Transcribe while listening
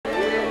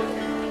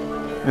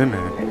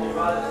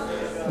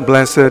Amen.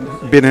 Blessed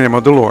be the name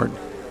of the Lord.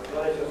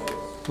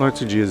 Lord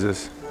to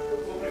Jesus.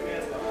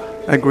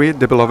 I greet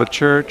the beloved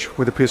church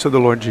with the peace of the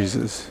Lord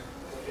Jesus.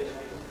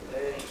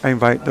 I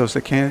invite those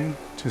that can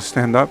to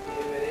stand up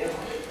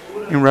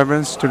in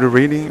reverence to the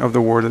reading of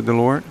the word of the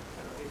Lord,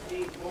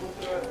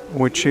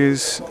 which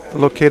is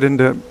located in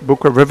the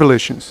book of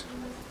Revelations.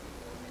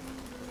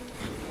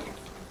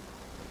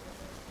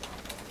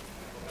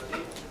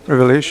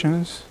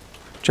 Revelations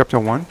chapter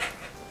 1,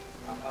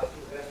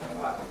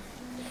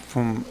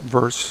 from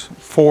verse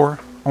 4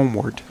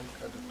 onward.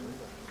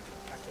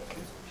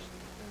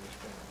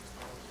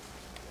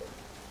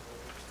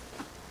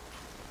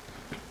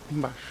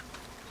 Embaixo.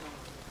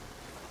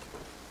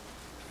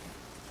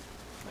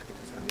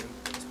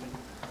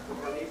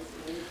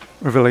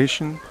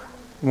 Revelation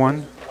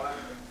 1,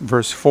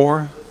 verse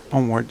 4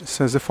 onward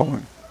says the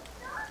following.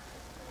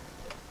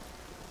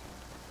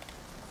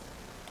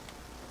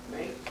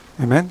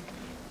 Amen.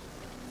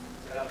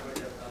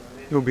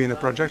 You'll be in the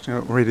projection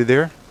already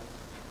there.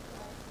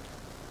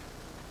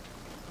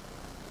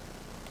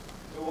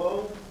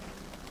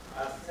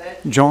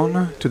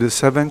 John, to the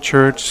seven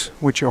churches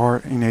which are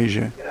in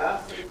Asia.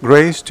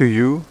 Grace to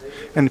you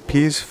and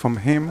peace from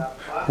him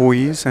who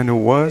is and who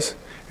was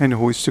and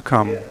who is to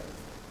come,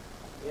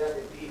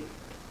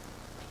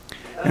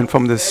 and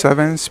from the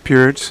seven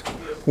spirits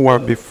who are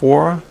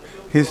before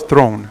his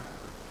throne,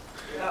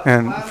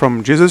 and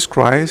from Jesus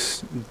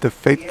Christ, the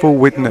faithful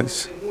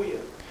witness,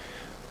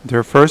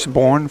 their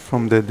firstborn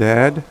from the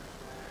dead,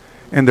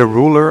 and the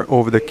ruler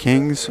over the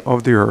kings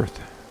of the earth.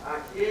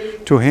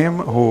 To him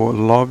who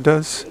loved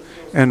us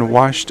and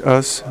washed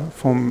us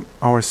from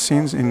our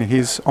sins in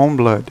his own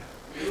blood,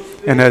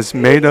 and has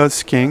made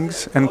us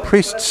kings and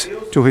priests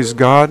to his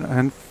God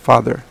and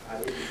Father.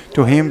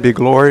 To him be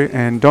glory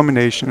and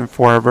domination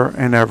forever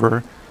and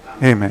ever.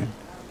 Amen.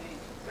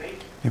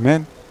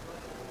 Amen.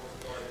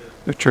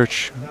 The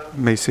church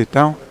may sit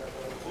down.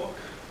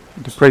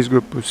 The praise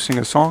group will sing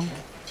a song.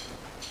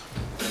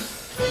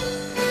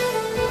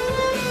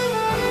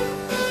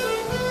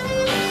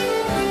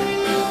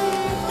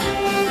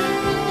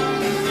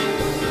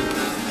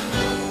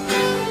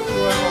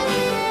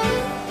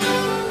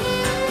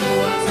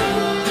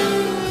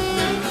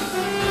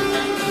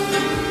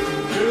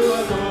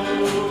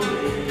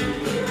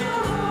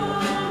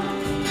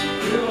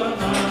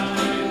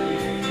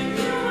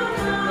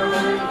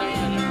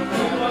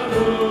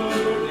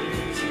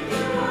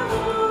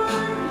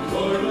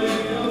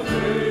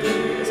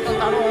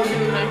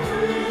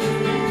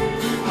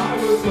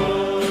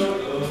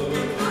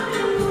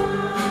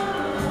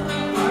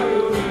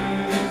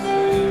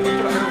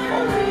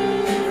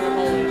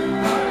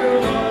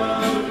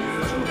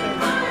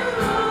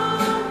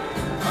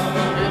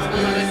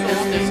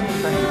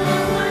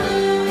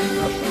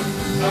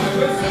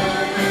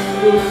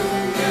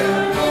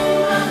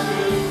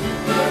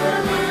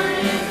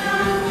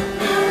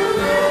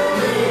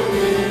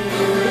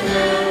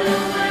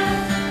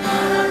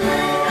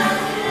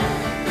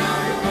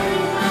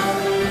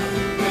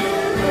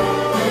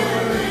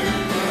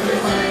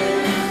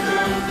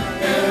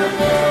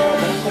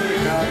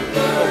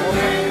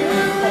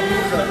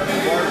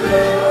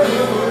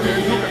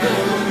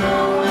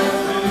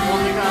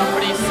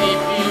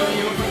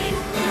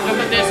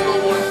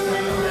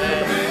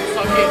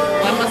 Só que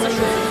lá em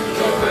Massachusetts,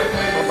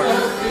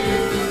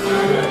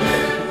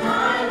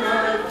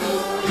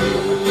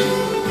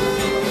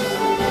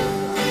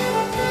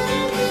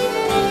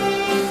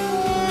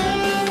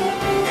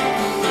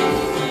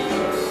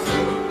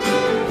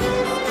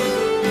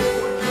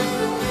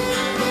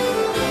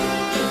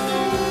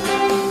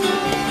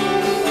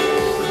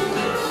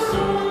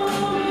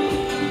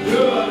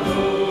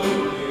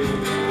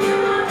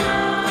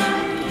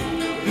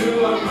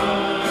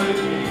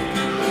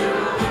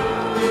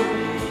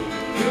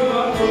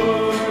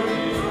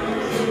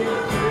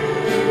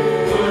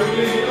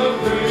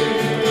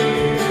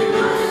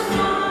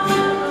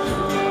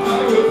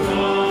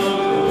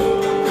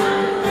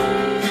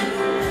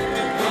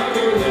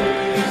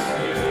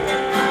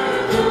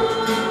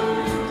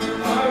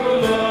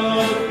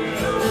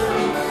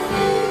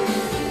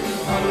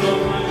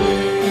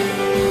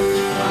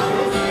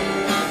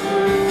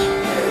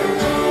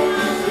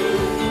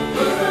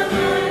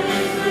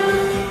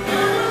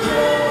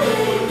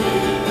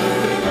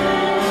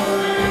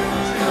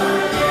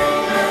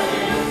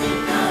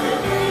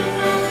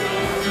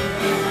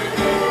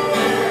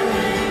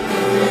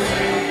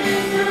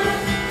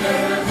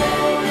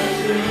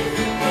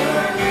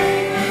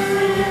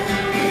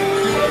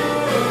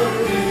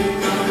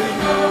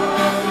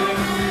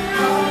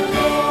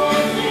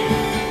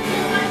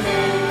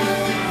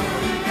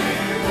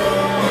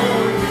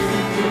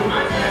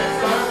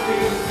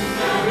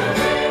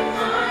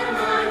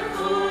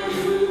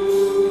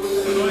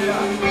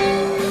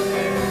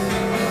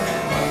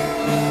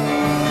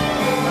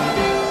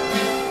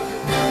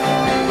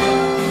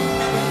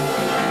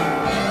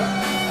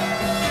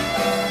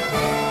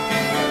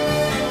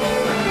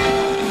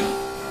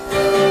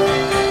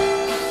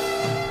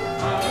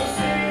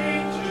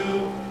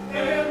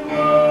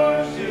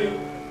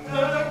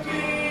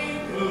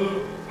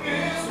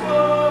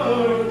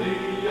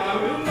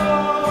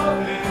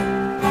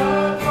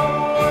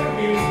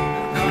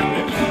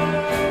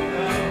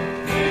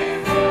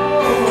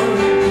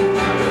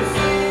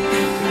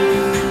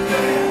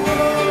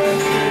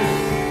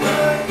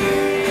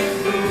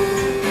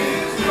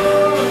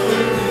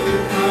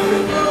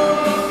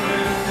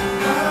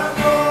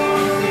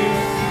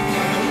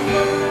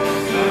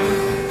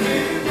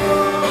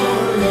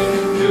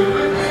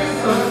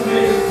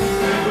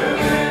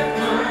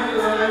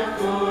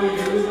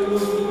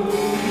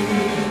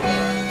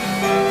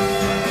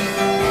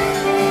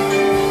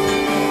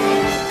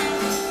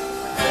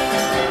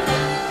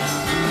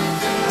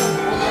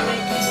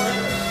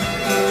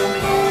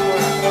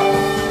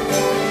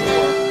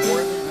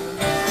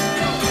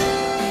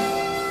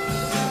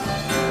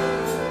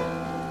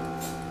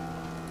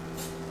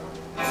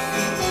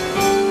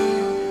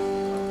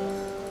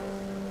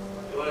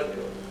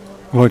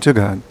 Glory to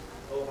God.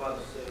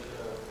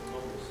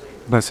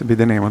 Blessed be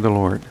the name of the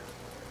Lord.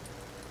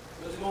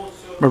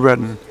 My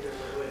brethren,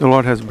 the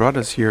Lord has brought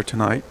us here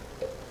tonight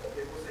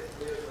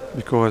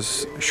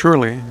because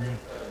surely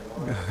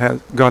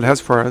God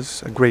has for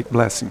us a great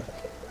blessing.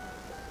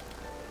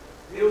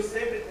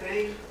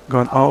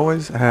 God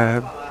always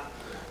has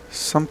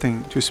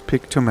something to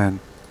speak to men.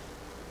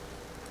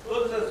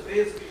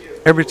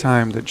 Every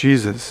time that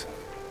Jesus,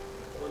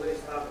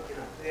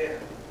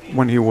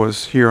 when he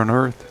was here on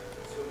earth,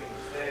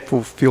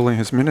 fulfilling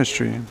his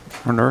ministry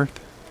on earth,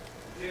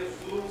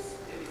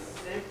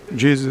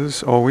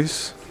 Jesus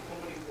always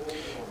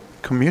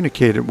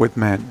communicated with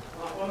men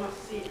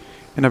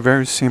in a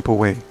very simple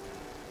way,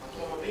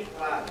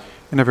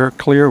 in a very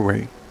clear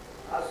way.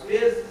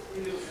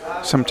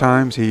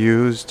 Sometimes he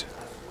used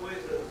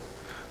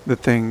the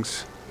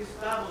things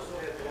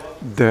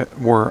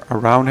that were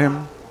around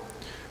him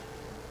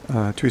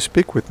to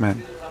speak with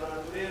men.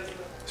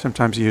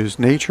 Sometimes he used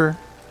nature.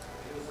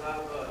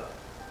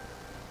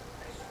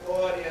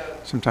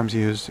 Sometimes he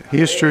used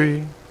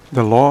history,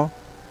 the law.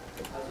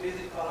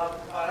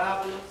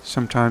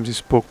 Sometimes he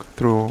spoke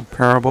through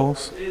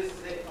parables.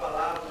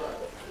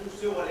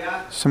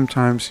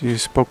 Sometimes he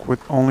spoke with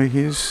only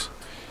his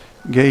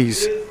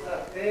gaze.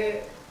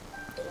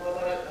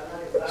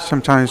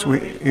 Sometimes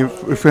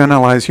if we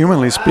analyze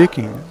humanly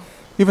speaking,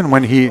 even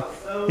when he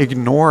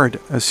ignored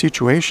a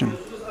situation,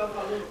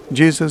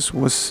 Jesus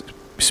was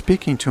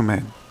speaking to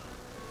men.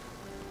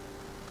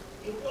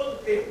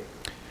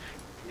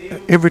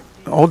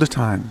 All the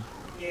time,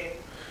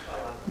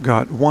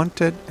 God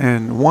wanted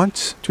and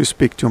wants to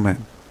speak to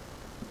men.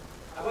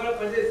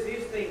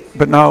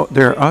 But now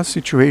there are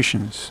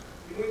situations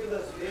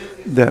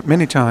that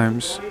many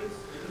times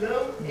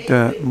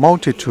the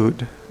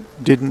multitude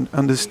didn't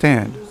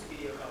understand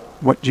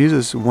what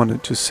Jesus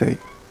wanted to say.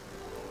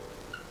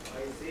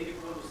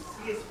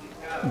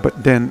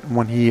 But then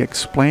when he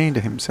explained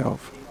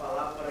himself,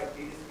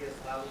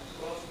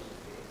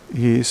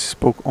 he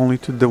spoke only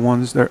to the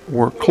ones that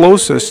were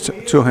closest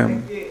to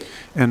him.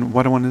 And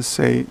what I want to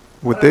say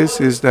with this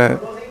is that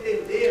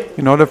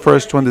in order for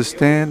us to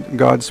understand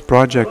God's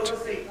project,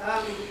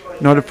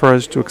 in order for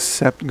us to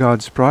accept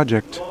God's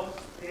project,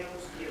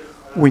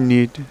 we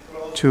need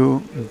to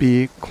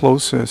be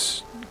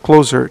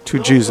closer to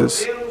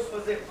Jesus.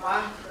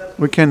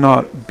 We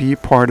cannot be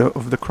part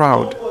of the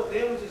crowd.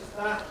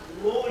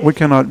 We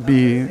cannot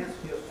be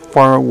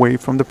far away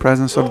from the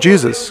presence of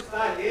Jesus.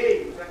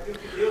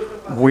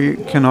 We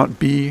cannot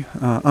be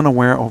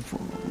unaware of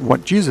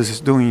what Jesus is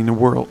doing in the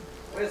world.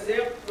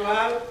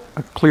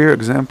 A clear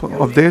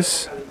example of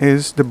this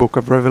is the book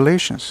of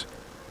Revelations,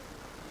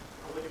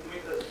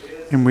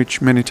 in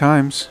which many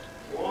times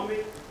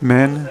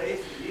man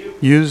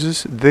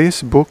uses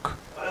this book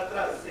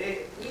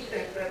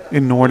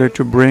in order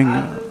to bring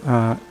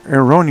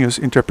erroneous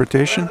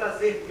interpretation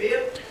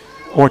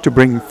or to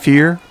bring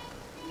fear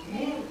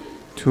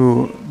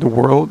to the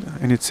world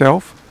in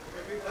itself.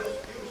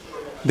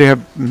 They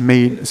have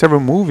made several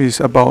movies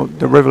about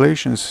the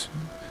Revelations,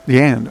 the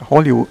end.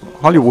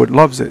 Hollywood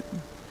loves it.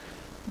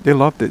 They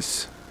love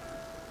this.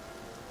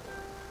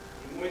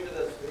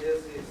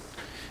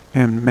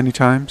 And many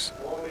times,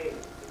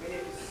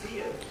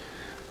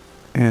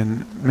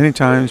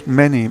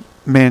 many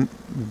men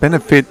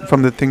benefit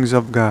from the things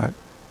of God.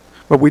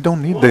 But we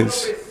don't need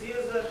this.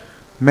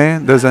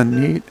 Man doesn't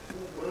need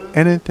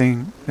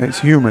anything that's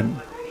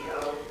human,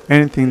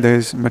 anything that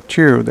is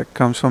material that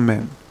comes from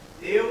man.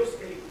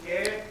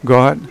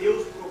 God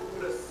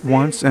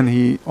wants, and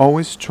he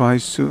always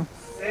tries to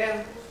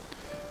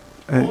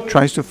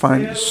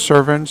find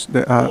servants,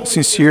 that are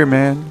sincere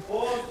men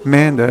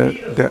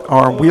that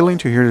are willing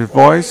to hear his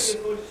voice,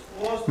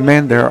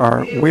 men that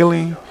are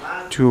willing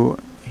to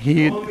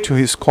heed to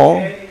his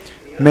call,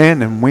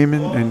 men and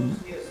women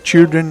and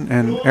children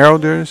and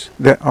elders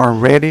that are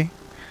ready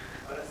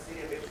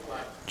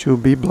to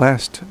be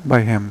blessed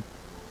by him.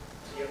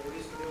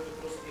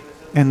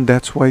 And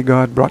that's why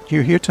God brought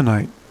you here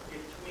tonight,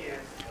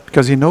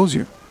 because he knows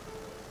you.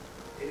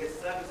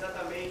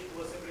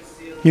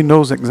 He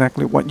knows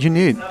exactly what you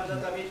need.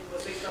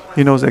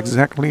 He knows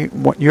exactly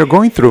what you're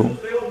going through.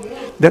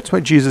 That's why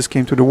Jesus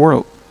came to the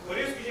world.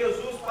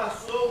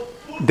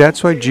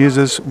 That's why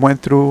Jesus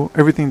went through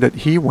everything that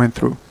he went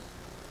through.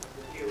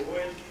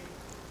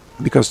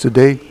 Because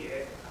today,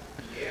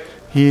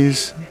 he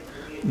is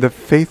the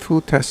faithful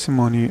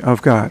testimony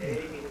of God.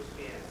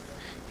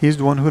 He's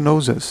the one who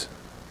knows us.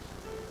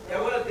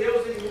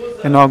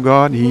 And now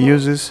God, he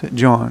uses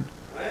John,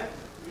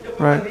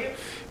 right,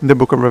 in the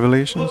book of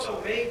Revelations,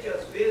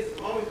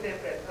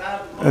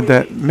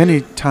 that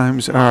many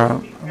times are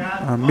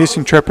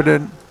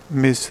misinterpreted,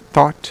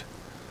 misthought.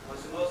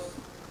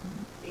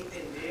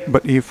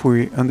 But if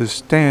we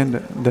understand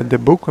that the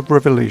book of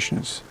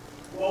Revelations,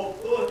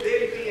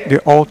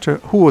 the author,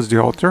 who was the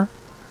author?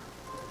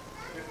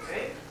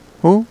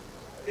 Who?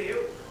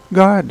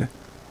 God.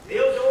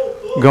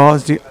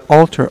 God's the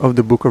author of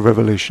the book of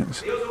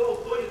Revelations.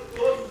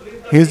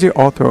 He is the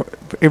author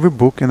of every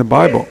book in the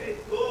Bible.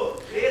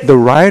 The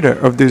writer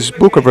of this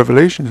book of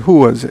Revelation, who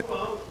was it?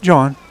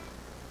 John,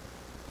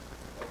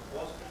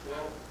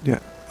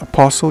 the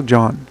Apostle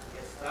John,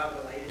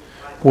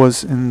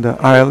 was in the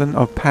island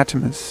of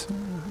Patmos,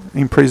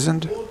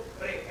 imprisoned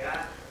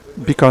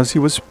because he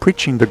was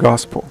preaching the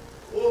gospel,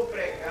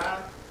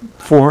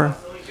 for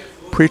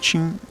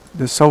preaching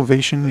the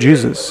salvation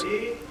Jesus.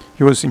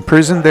 He was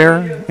imprisoned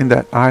there in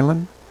that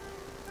island,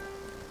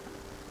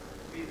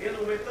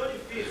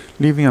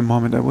 living a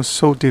moment that was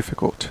so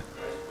difficult.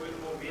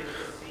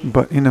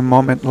 But in a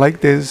moment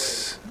like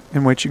this,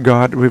 in which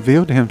God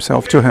revealed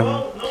himself to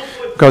him,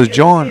 because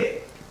John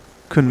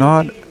could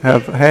not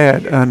have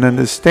had an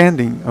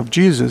understanding of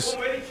Jesus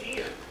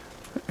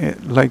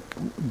like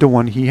the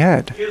one he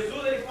had.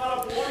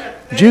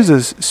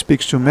 Jesus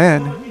speaks to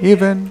man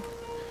even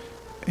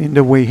in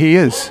the way he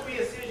is.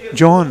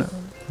 John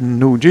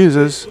knew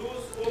Jesus,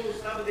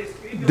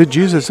 the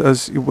Jesus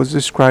as it was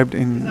described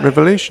in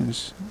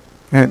Revelations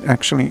and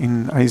actually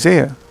in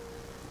Isaiah.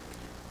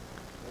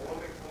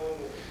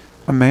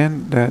 A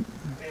man that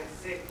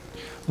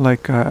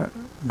like a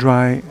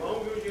dry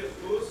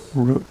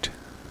root.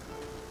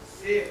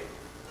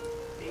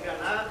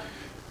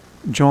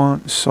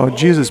 John saw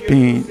Jesus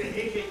being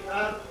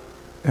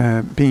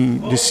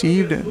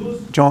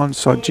deceived. John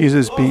saw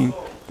Jesus being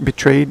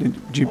betrayed.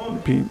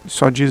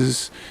 Saw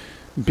Jesus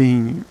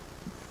being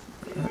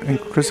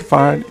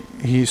crucified.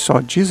 He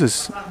saw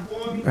Jesus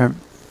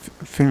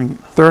feeling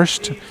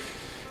thirst,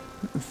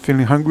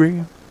 feeling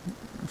hungry,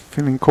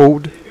 feeling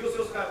cold.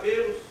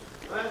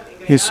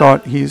 He saw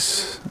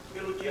his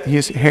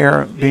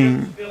hair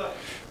being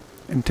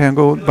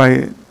entangled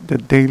by the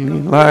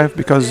daily life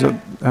because of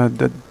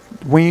the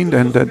wind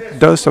and the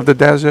dust of the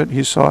desert.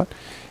 He saw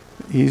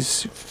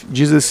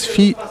Jesus'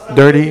 feet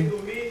dirty.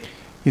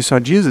 He saw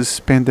Jesus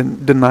spend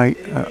the night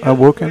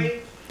awoken.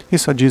 He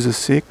saw Jesus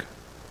sick.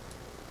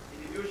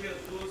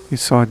 He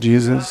saw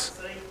Jesus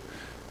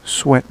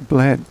sweat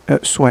blood.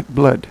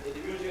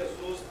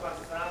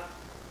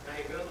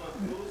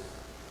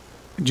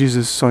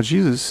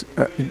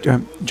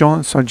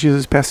 John saw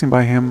Jesus passing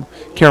by him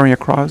carrying a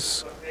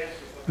cross.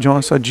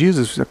 John saw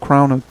Jesus with a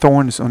crown of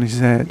thorns on his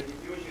head.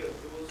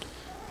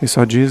 He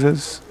saw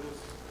Jesus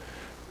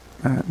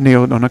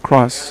nailed on a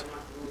cross.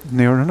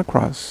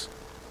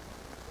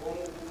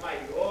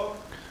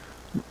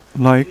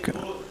 Like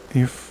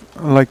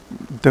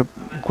the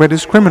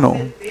greatest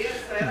criminal.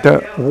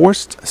 The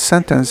worst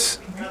sentence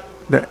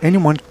that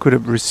anyone could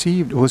have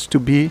received was to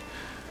be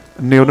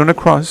nailed on a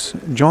cross.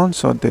 John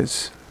saw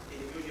this.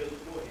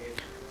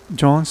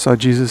 John saw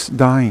Jesus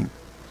dying.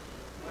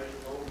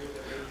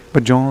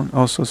 But John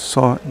also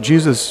saw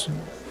Jesus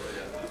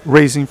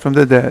raising from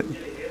the dead.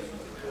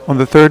 On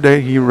the third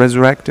day, he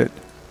resurrected.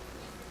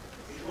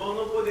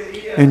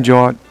 And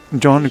John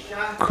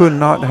could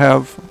not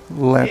have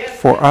left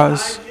for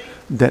us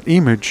that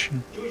image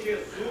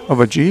of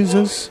a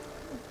Jesus,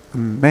 a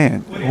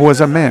man, who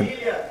was a man.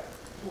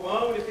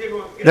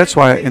 That's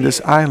why in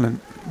this island,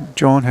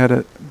 John had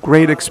a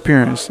great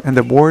experience. And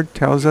the word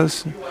tells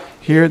us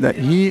here that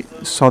he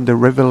saw the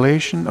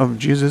revelation of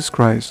Jesus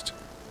Christ.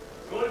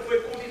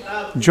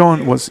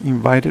 John was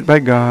invited by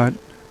God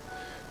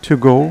to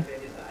go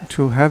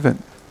to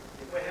heaven,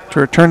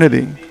 to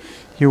eternity.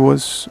 He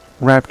was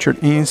raptured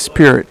in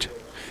spirit,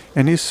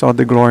 and he saw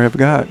the glory of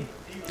God.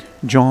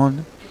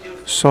 John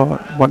saw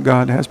what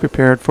God has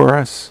prepared for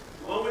us.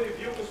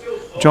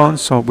 John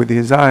saw with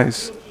his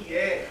eyes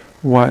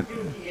what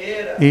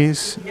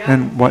is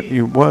and what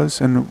it was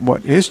and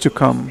what is to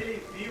come.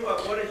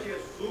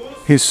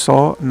 He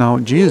saw now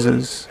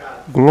Jesus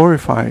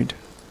glorified.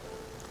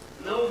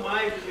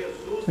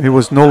 He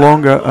was no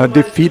longer a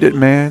defeated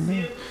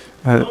man.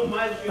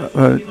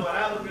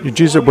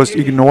 Jesus was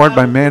ignored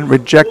by men,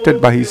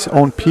 rejected by his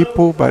own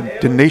people, by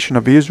the nation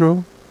of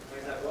Israel.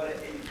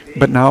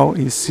 But now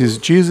he sees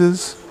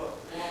Jesus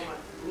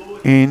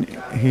in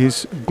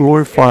his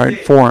glorified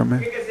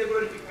form.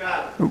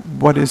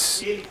 What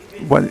is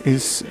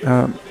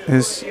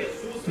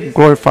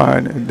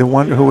glorified? The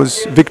one who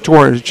was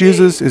victorious.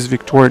 Jesus is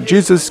victorious.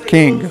 Jesus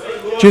King.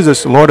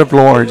 Jesus Lord of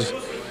Lords.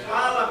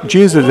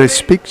 Jesus that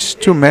speaks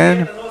to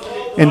man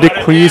and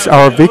decrees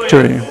our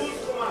victory.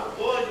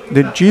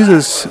 The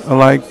Jesus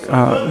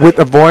with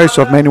a voice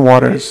of many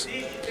waters.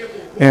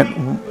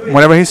 And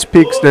whenever he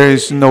speaks, there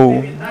is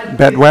no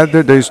bad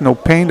weather, there is no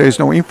pain, there is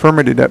no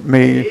infirmity that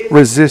may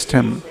resist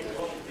him.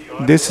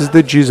 This is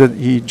the Jesus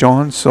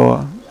John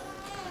saw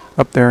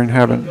up there in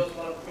heaven.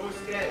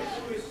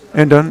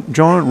 And then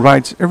John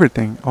writes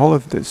everything, all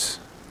of this.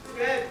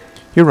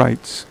 He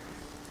writes.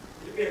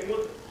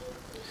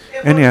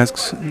 And he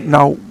asks,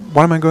 now,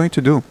 what am I going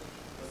to do?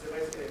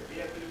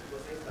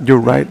 You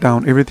write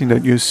down everything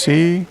that you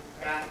see,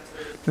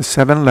 the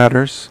 7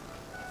 letters.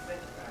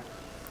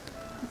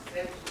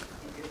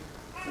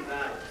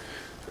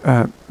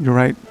 You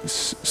write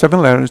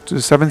 7 letters to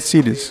the 7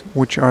 cities,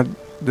 which are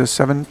the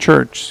 7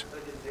 churches.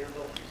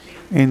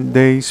 And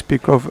they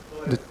speak of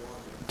the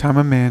time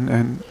of man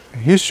and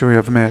history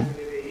of man.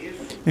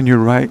 And you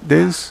write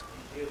this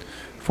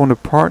from the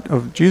part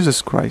of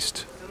Jesus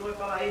Christ.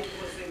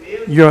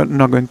 You're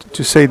not going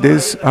to say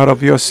this out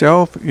of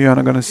yourself. You're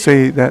not going to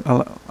say that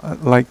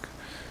like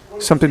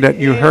something that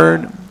you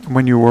heard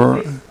when you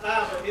were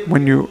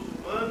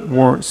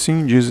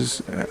seeing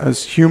Jesus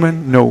as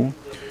human. No,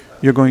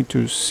 you're going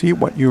to see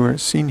what you are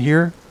seeing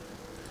here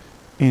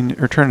in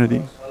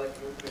eternity.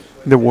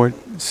 The word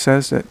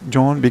says that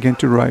John began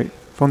to write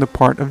from the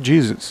part of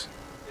Jesus.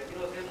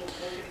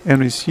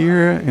 And it's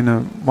here in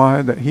a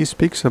while that he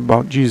speaks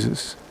about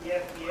Jesus,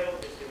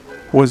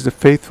 who was the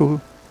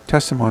faithful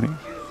testimony,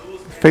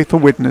 faithful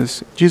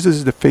witness. Jesus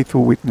is the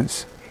faithful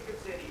witness.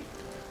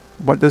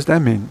 What does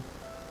that mean?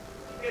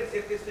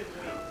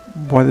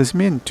 What does it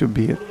mean to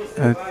be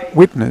a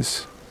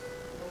witness?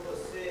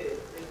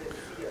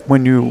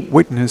 When you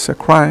witness a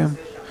crime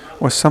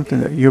or something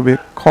that you'll be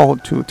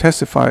called to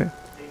testify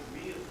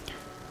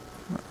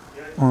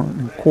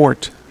in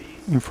court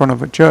in front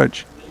of a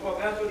judge,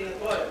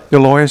 the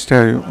lawyers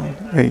tell you,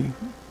 hey,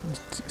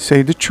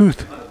 say the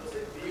truth.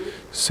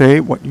 Say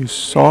what you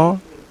saw,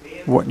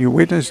 what you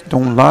witnessed.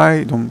 Don't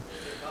lie. Don't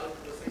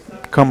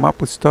come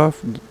up with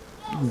stuff.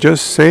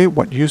 Just say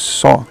what you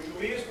saw.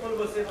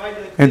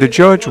 And the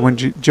judge, when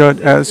the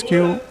judge asks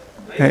you,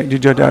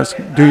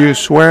 do you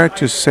swear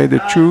to say the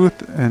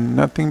truth and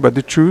nothing but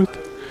the truth?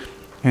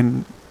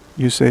 And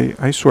you say,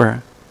 I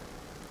swear.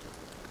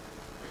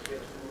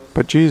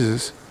 But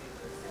Jesus,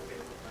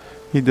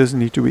 he doesn't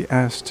need to be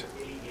asked,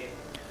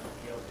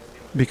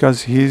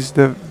 because he's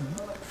the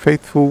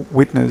faithful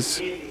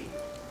witness,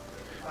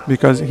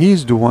 because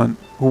he's the one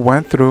who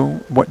went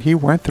through what he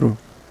went through.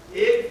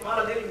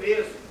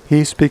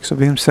 He speaks of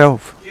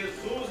himself.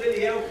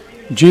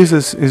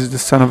 Jesus is the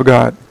Son of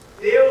God.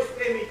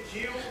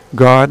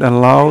 God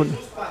allowed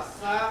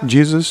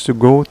Jesus to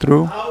go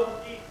through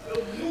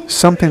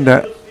something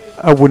that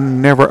I would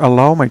never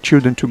allow my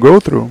children to go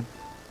through.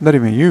 Not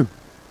even you.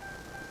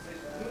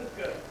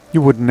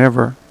 You would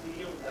never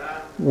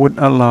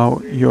allow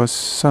your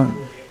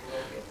son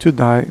to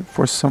die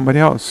for somebody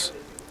else.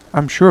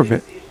 I'm sure of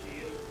it.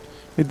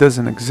 It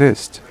doesn't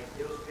exist.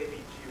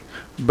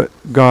 But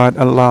God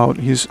allowed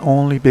his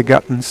only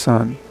begotten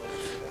Son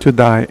to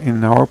die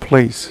in our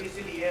place.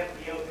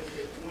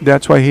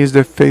 That's why he is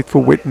the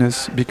faithful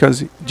witness,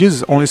 because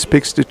Jesus only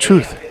speaks the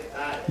truth.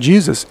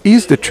 Jesus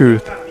is the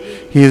truth.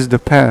 He is the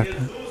path.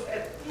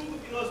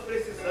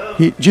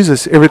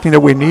 Jesus is everything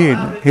that we need.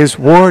 His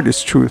word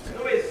is truth.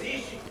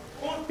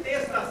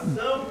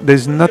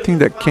 There's nothing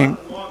that can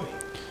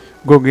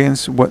go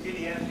against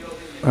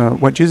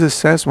what Jesus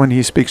says when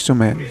he speaks to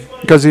men,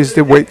 because he's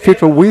the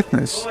faithful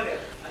witness.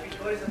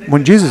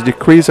 When Jesus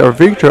decrees our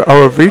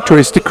victory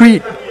is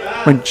decreed.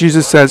 When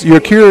Jesus says, you're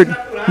cured,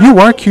 you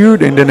are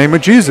cured in the name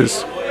of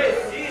Jesus.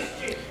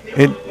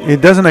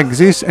 It doesn't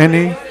exist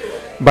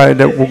anybody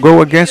that will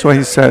go against what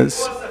he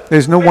says.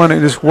 There's no one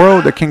in this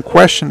world that can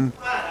question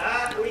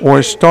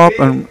or stop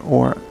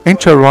or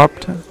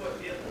interrupt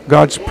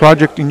God's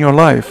project in your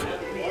life.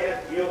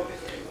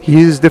 He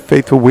is the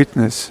faithful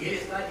witness.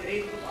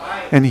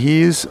 And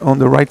he is on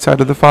the right side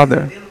of the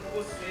Father,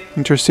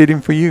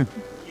 interceding for you,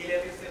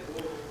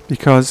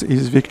 because he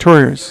is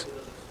victorious.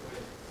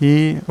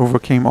 He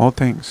overcame all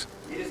things.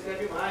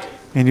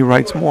 And he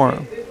writes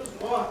more.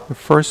 The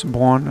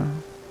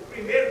firstborn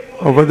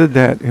over the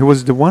dead. He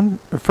was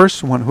the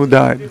first one who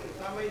died.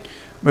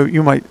 But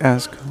you might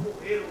ask,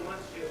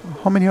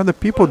 how many other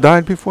people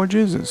died before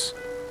Jesus?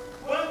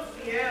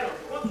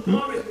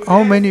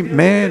 How many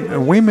men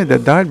and women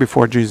that died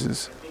before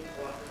Jesus?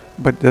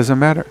 But it doesn't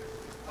matter.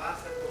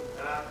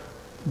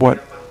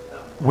 What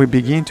we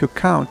begin to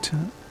count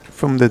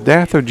from the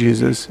death of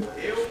Jesus,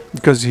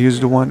 because he is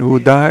the one who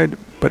died,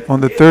 but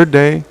on the third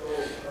day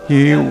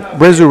he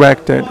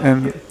resurrected,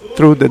 and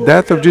through the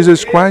death of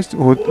Jesus Christ,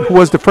 who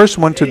was the first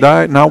one to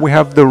die, now we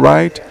have the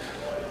right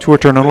to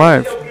eternal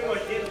life.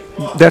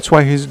 That's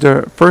why he's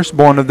the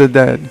firstborn of the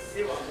dead,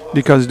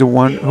 because the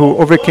one who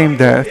overcame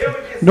death.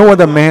 No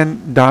other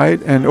man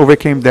died and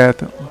overcame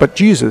death but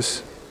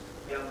Jesus.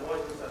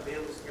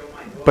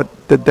 But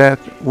the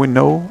death we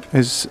know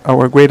is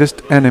our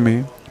greatest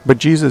enemy. But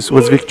Jesus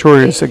was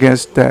victorious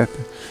against death.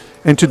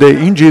 And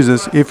today in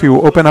Jesus, if you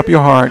open up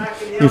your heart,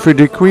 if you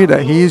decree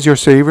that he is your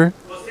Savior,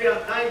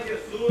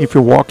 if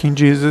you walk in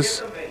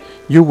Jesus,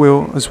 you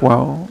will as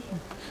well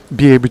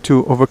be able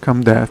to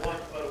overcome death.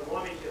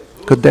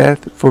 The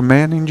death for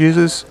man in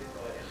Jesus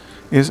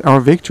is our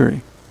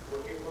victory.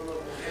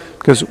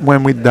 Because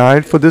when we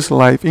died for this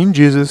life in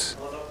Jesus,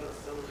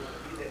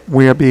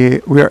 we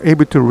are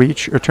able to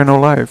reach eternal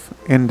life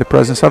in the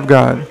presence of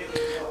God.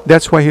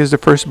 That's why he is the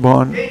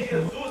firstborn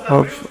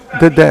of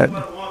the dead.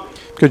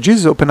 Because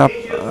Jesus opened up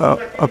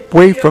a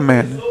way for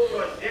man.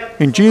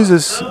 In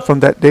Jesus, from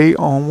that day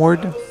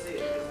onward,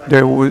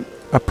 there was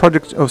a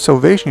project of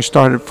salvation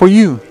started for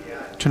you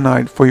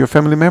tonight, for your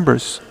family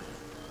members.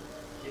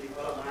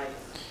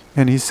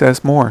 And he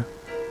says more.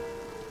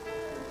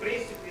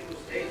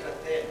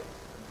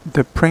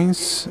 The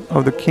Prince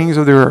of the Kings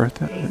of the earth,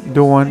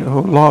 the one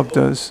who loved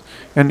us,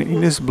 and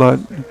in his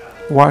blood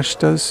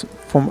washed us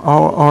from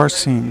all our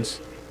sins.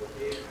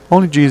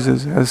 Only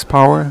Jesus has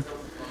power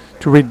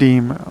to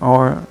redeem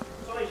our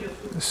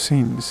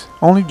sins.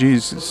 Only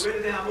Jesus.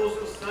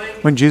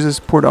 When Jesus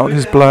poured out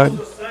his blood,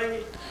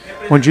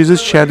 when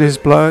Jesus shed his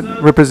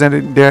blood,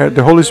 representing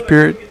the Holy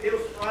Spirit,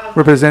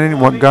 representing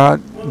what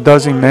God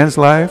does in man's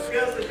life,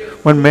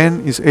 when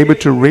man is able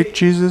to reach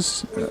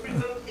Jesus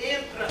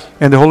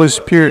and the Holy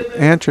Spirit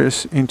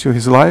enters into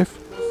his life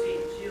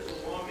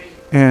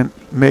and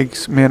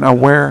makes man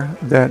aware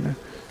that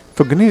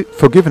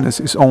forgiveness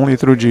is only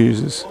through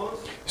Jesus.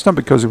 It's not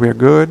because we are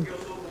good,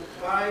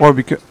 or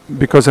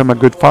because I'm a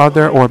good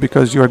father, or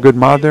because you're a good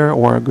mother,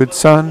 or a good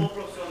son,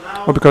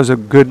 or because you're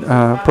a good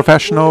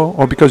professional,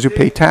 or because you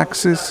pay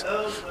taxes,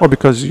 or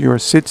because you're a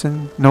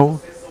citizen.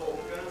 No.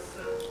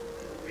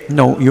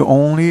 No, you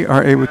only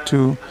are able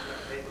to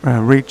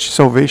reach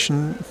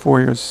salvation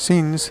for your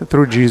sins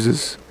through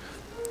Jesus,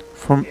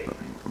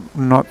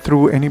 not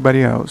through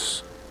anybody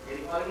else.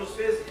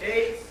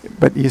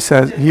 But he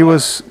says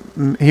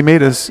he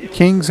made us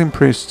kings and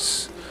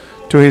priests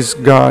to his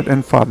God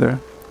and Father.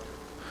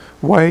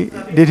 Why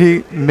did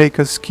he make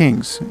us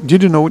kings?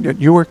 Did you know that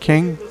you are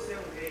king?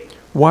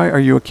 Why are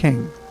you a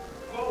king?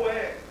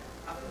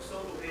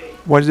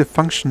 What is the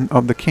function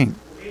of the king?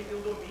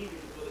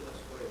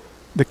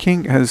 The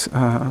king has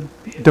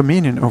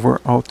dominion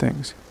over all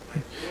things.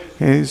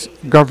 He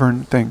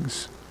governs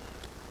things.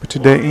 But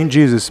today in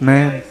Jesus,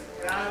 man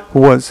who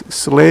was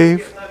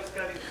slave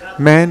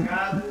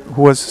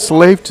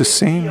to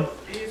sin,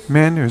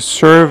 man who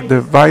served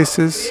the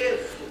vices,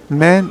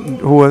 man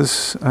who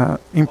was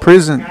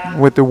imprisoned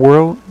with the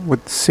world,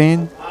 with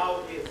sin,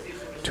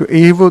 to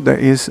evil that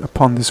is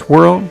upon this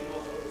world.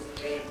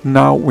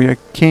 Now we are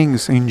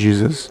kings in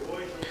Jesus.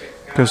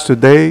 Because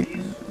today,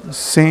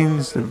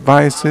 sins, the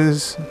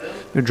vices,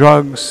 the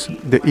drugs,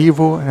 the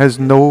evil has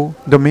no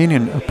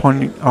dominion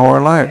upon our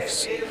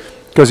lives.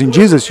 Because in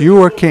Jesus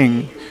you are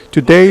king.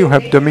 Today you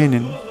have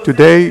dominion.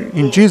 Today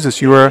in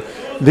Jesus you are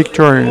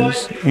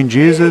victorious. In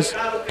Jesus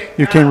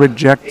you can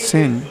reject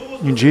sin.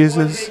 In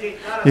Jesus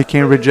you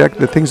can reject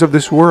the things of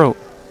this world.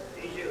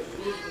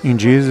 In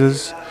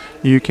Jesus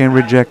you can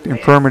reject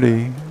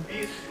infirmity,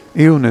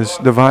 illness,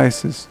 the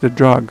vices, the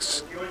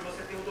drugs.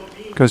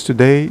 Because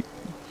today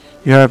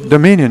you have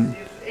dominion.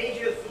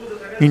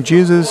 In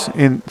Jesus,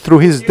 and through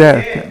his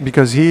death,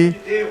 because he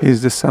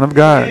is the Son of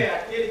God.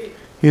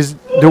 He's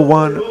the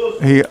one,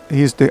 he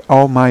is the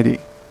Almighty.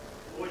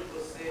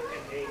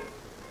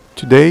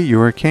 Today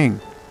you are king.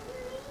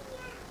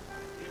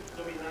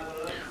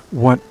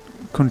 What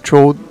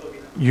controlled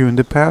you in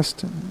the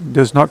past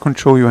does not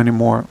control you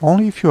anymore,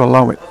 only if you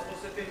allow it.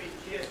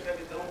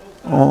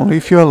 Only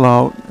if you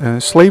allow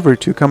slavery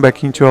to come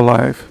back into your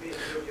life.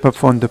 But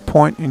from the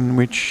point in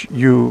which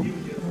you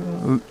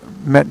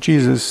met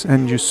Jesus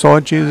and you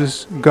saw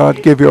Jesus,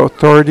 God gave you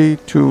authority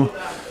to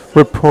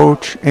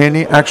reproach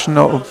any action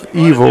of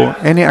evil,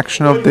 any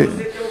action of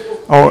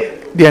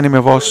the enemy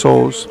of our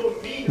souls.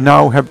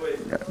 Now have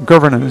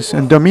governance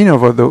and dominion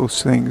over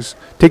those things.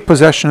 Take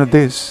possession of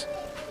this.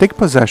 Take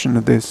possession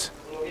of this.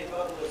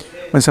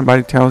 When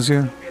somebody tells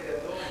you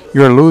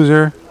you're a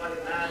loser,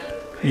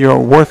 you're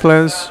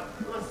worthless,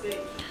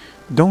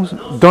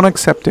 don't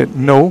accept it.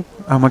 No,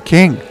 I'm a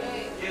king.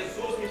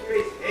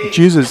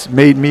 Jesus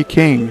made me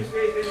king.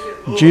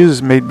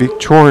 Jesus made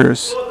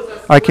victorious.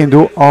 I can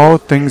do all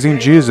things in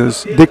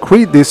Jesus.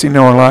 Decree this in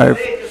your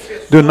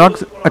life. Do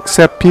not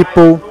accept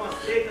people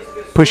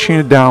pushing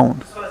you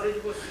down.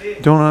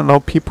 Don't allow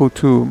people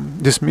to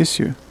dismiss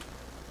you.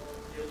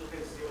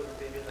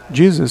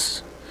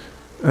 Jesus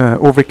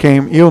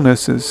overcame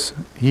illnesses.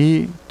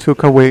 He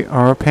took away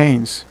our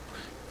pains.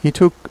 He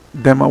took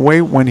them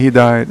away when he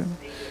died.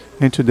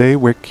 And today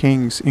we're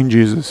kings in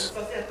Jesus.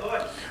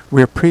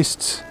 We're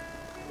priests.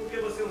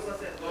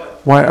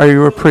 Why are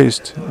you a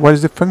priest? What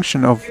is the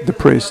function of the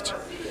priest?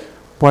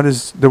 What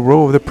is the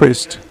role of the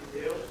priest?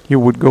 He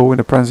would go in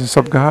the presence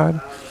of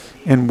God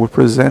and would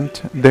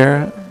present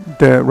there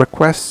the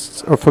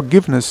requests of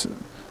forgiveness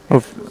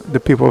of the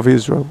people of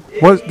Israel.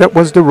 That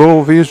was the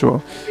role of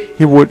Israel.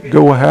 He would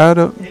go ahead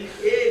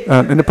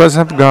in the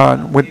presence of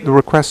God with the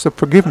requests of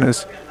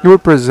forgiveness. He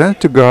would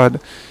present to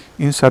God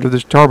inside of the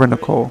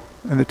tabernacle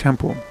and the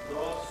temple.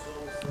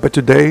 But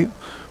today,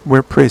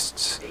 we're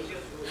priests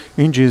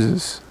in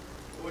Jesus.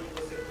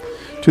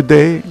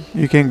 Today,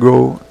 you can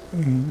go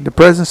in the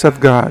presence of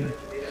God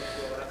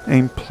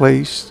and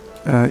place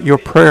your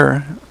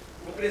prayer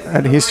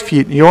at His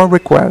feet, your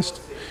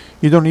request.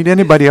 You don't need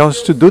anybody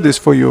else to do this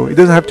for you. It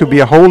doesn't have to be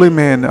a holy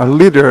man, a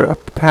leader, a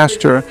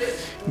pastor.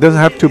 It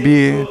doesn't have to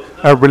be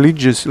a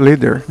religious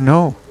leader.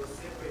 No.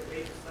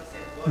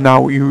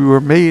 Now you were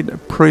made a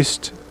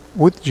priest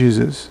with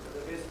Jesus.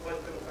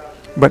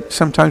 But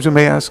sometimes you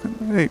may ask,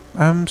 hey,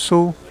 I'm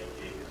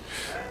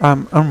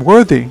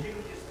unworthy.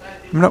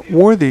 I'm not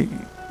worthy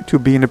to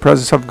be in the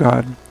presence of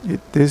God.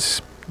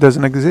 This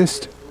doesn't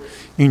exist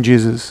in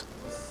Jesus.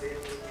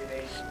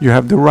 You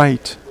have the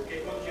right.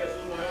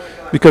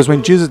 Because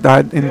when Jesus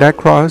died in that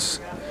cross,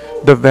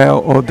 the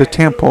veil of the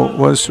temple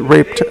was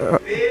ripped.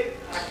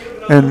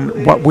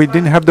 And what we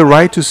didn't have the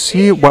right to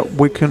see, what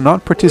we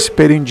cannot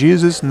participate in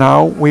Jesus,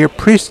 now we are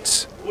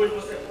priests.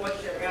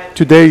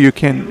 Today you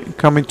can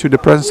come into the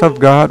presence of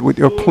God with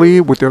your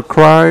plea, with your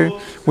cry,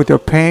 with your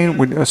pain,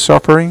 with your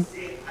suffering,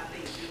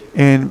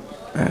 and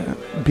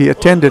be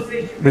attended,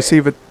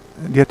 receive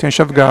the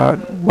attention of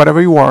God,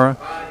 whatever you are,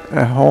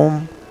 at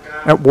home,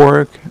 at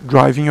work,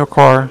 driving your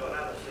car,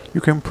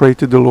 you can pray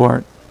to the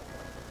Lord.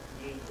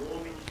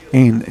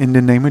 And in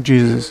the name of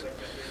Jesus,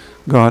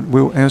 God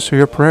will answer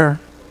your prayer.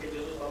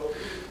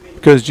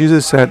 Because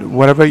Jesus said,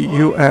 whatever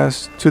you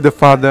ask to the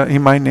Father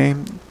in my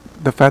name,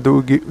 the Father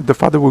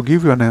will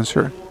give you an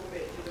answer.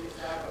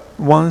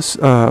 Once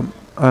a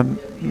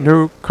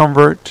new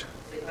convert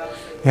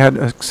had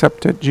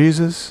accepted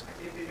Jesus,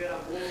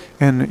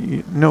 and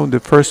you know the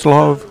first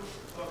love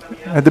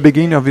at the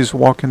beginning of his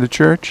walk in the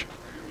church,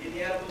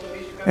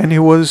 and he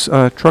was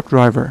a truck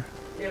driver,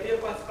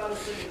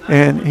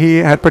 and he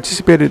had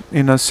participated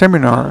in a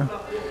seminar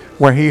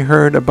where he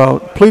heard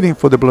about pleading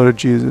for the blood of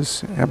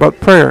Jesus, about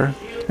prayer,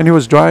 and he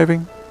was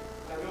driving.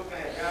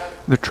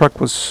 The truck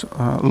was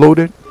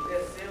loaded,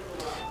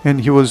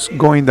 and he was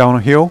going down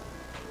a hill.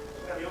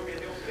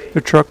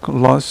 The truck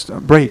lost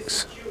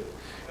brakes,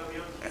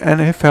 and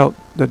he felt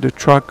that the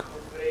truck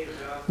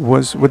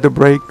was with the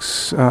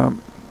brakes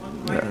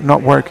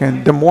not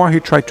working. The more he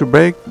tried to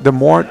brake, the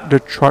more the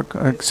truck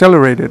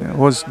accelerated. It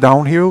was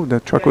downhill, the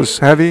truck was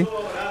heavy,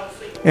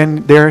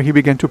 and there he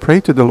began to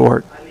pray to the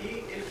Lord.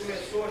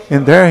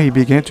 And there he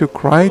began to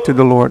cry to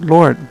the Lord,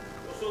 Lord,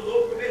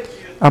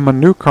 I'm a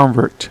new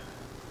convert,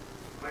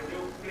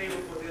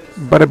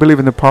 but I believe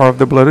in the power of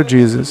the blood of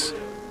Jesus.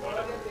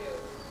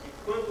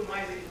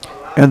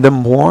 And the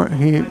more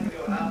he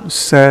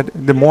said,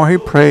 the more he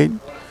prayed,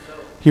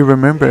 he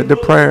remembered the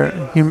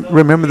prayer. He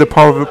remembered the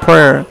power of the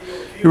prayer.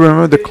 He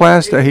remembered the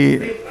class that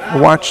he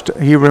watched.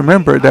 He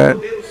remembered that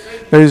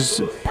there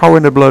is power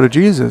in the blood of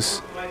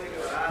Jesus.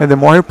 And the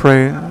more he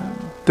prayed,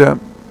 the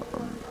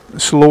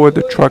slower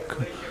the truck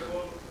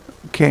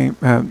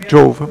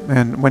drove.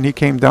 And when he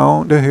came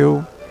down the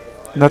hill,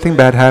 nothing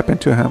bad happened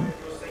to him.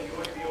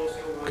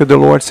 Because the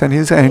Lord sent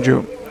his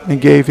angel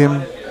and gave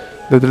him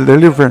the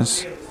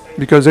deliverance.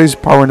 Because there is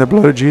power in the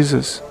blood of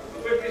Jesus.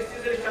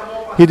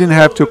 He didn't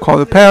have to call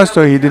the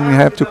pastor, he didn't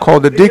have to call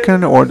the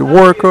deacon or the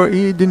worker,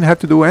 he didn't have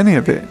to do any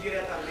of it.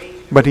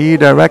 But he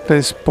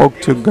directly spoke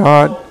to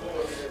God,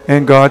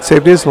 and God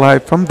saved his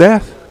life from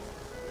death.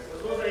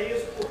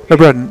 My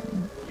brother,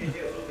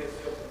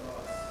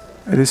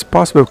 it is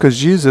possible because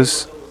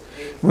Jesus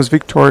was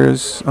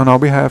victorious on our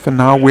behalf, and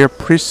now we are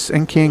priests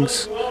and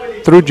kings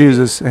through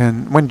Jesus.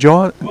 And when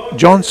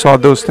John saw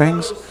those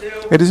things,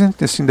 it is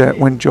interesting that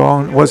when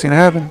John was in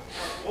heaven,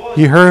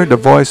 he heard the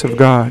voice of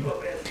God.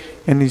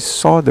 And he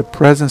saw the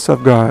presence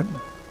of God.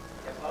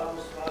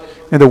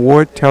 And the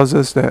word tells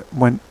us that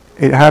when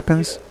it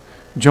happens,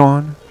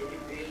 John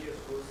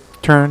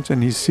turns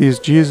and he sees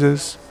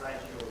Jesus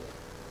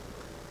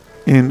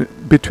in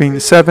between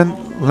 7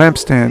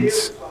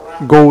 lampstands,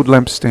 gold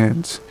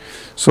lampstands.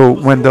 So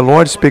when the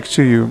Lord speaks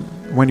to you,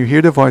 when you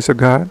hear the voice of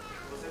God,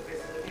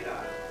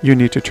 you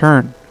need to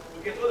turn.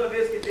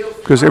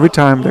 Because every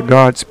time that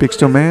God speaks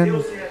to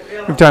man,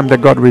 every time that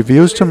God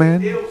reveals to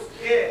man,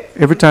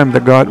 every time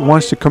that God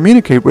wants to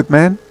communicate with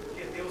man,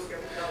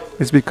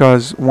 it's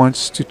because He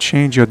wants to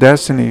change your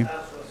destiny.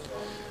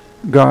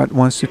 God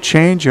wants to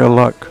change your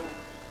luck.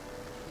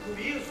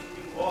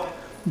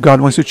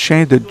 God wants to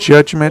change the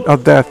judgment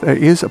of death that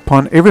is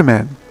upon every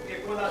man.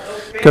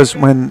 Because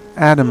when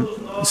Adam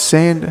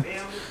sinned,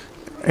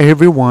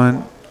 every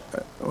one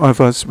of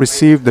us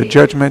received the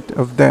judgment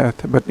of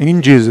death. But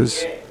in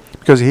Jesus,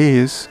 because He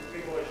is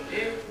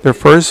the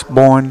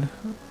firstborn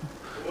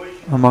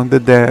among the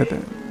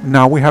dead,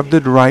 now we have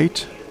the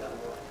right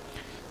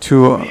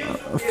to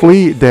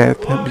flee death,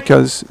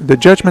 because the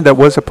judgment that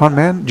was upon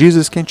man,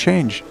 Jesus can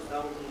change.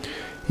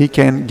 He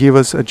can give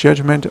us a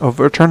judgment of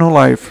eternal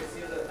life.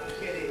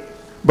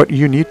 But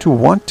you need to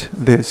want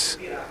this.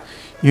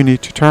 You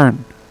need to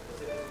turn.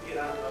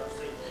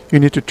 You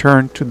need to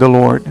turn to the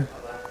Lord,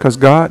 because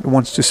God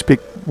wants to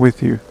speak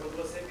with you.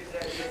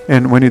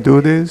 And when you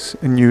do this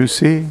and you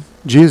see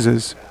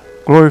Jesus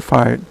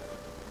glorified,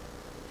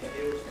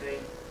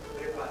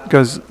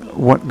 because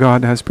what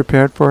God has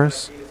prepared for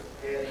us,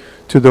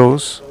 to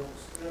those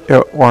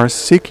who are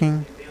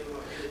seeking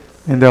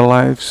in their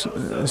lives,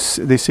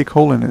 they seek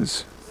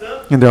holiness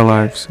in their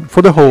lives.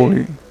 For the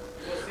holy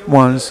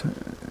ones,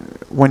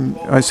 when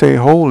I say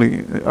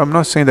holy, I'm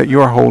not saying that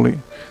you are holy.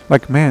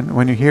 Like man,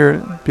 when you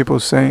hear people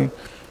saying,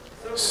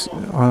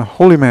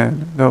 holy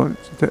man, no,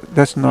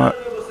 that's not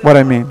what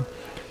I mean.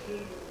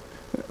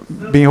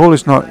 Being holy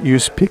is not you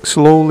speak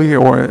slowly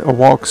or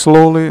walk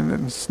slowly.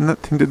 It's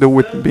nothing to do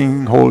with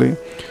being holy.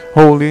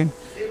 Holy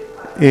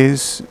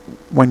is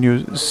when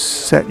you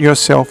set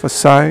yourself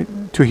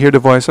aside to hear the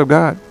voice of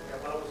God.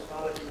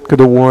 Because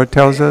the word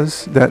tells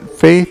us that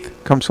faith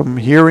comes from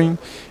hearing,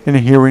 and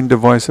hearing the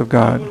voice of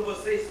God.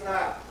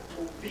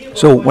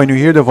 So when you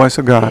hear the voice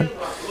of God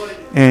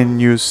and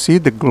you see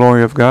the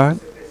glory of God,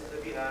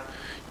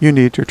 you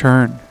need to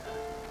turn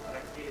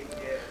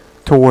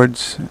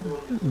towards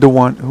the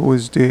one who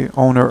is the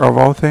owner of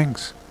all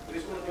things.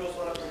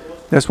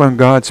 That's when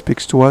God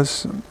speaks to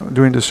us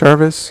during the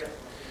service.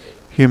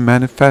 He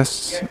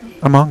manifests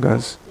among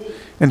us.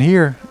 And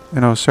here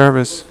in our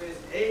service,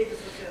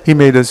 He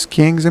made us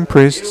kings and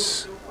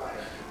priests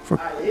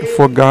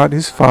for God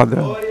His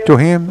Father. To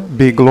Him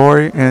be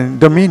glory and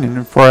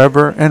dominion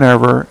forever and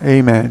ever.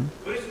 Amen.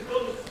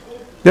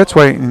 That's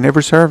why in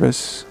every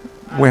service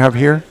we have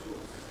here,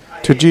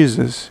 to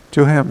Jesus,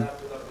 to Him,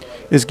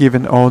 is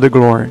given all the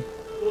glory.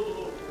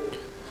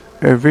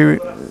 Every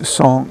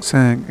song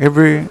sang,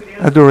 every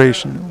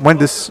adoration. When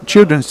the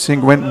children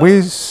sing, when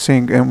we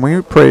sing and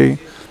we pray,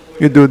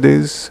 you do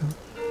this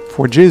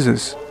for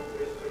Jesus.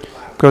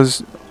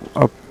 Because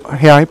a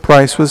high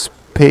price was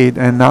paid,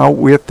 and now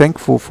we are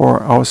thankful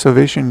for our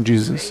salvation in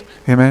Jesus.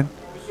 Amen.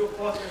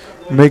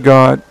 May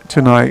God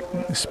tonight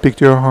speak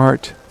to your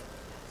heart,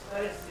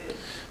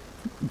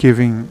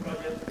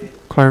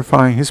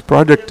 clarifying His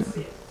project,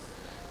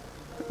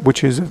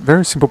 which is a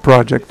very simple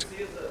project.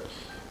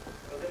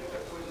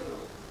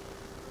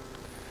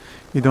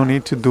 You don't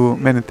need to do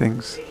many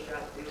things.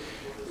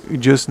 You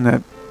just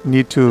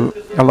need to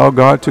allow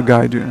God to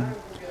guide you.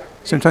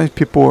 Sometimes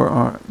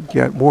people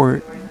get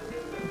worried.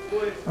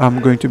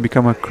 I'm going to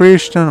become a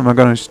Christian. Am I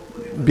going to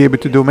be able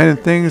to do many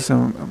things?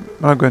 Am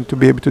I going to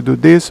be able to do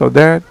this or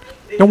that?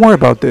 Don't worry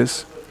about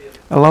this.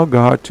 Allow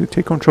God to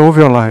take control of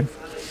your life.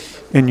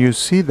 And you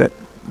see that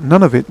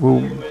none of it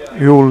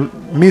you'll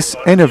miss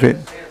any of it.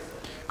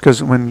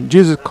 Because when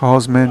Jesus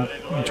calls men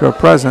into our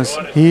presence,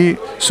 He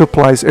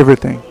supplies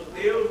everything.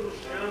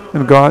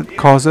 And God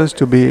calls us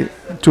to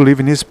live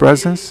in His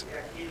presence.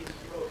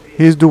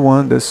 He's the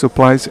one that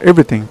supplies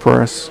everything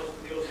for us,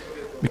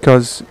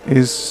 because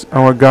He's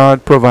our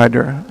God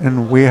provider,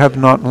 and we have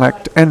not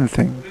lacked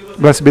anything.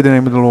 Blessed be the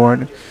name of the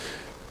Lord.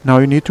 Now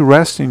you need to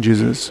rest in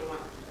Jesus.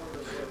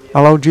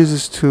 Allow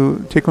Jesus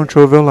to take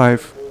control of your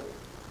life,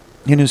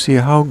 and you see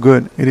how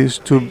good it is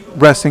to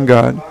rest in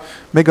God.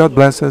 May God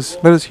bless us.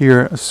 Let us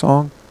hear a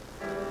song.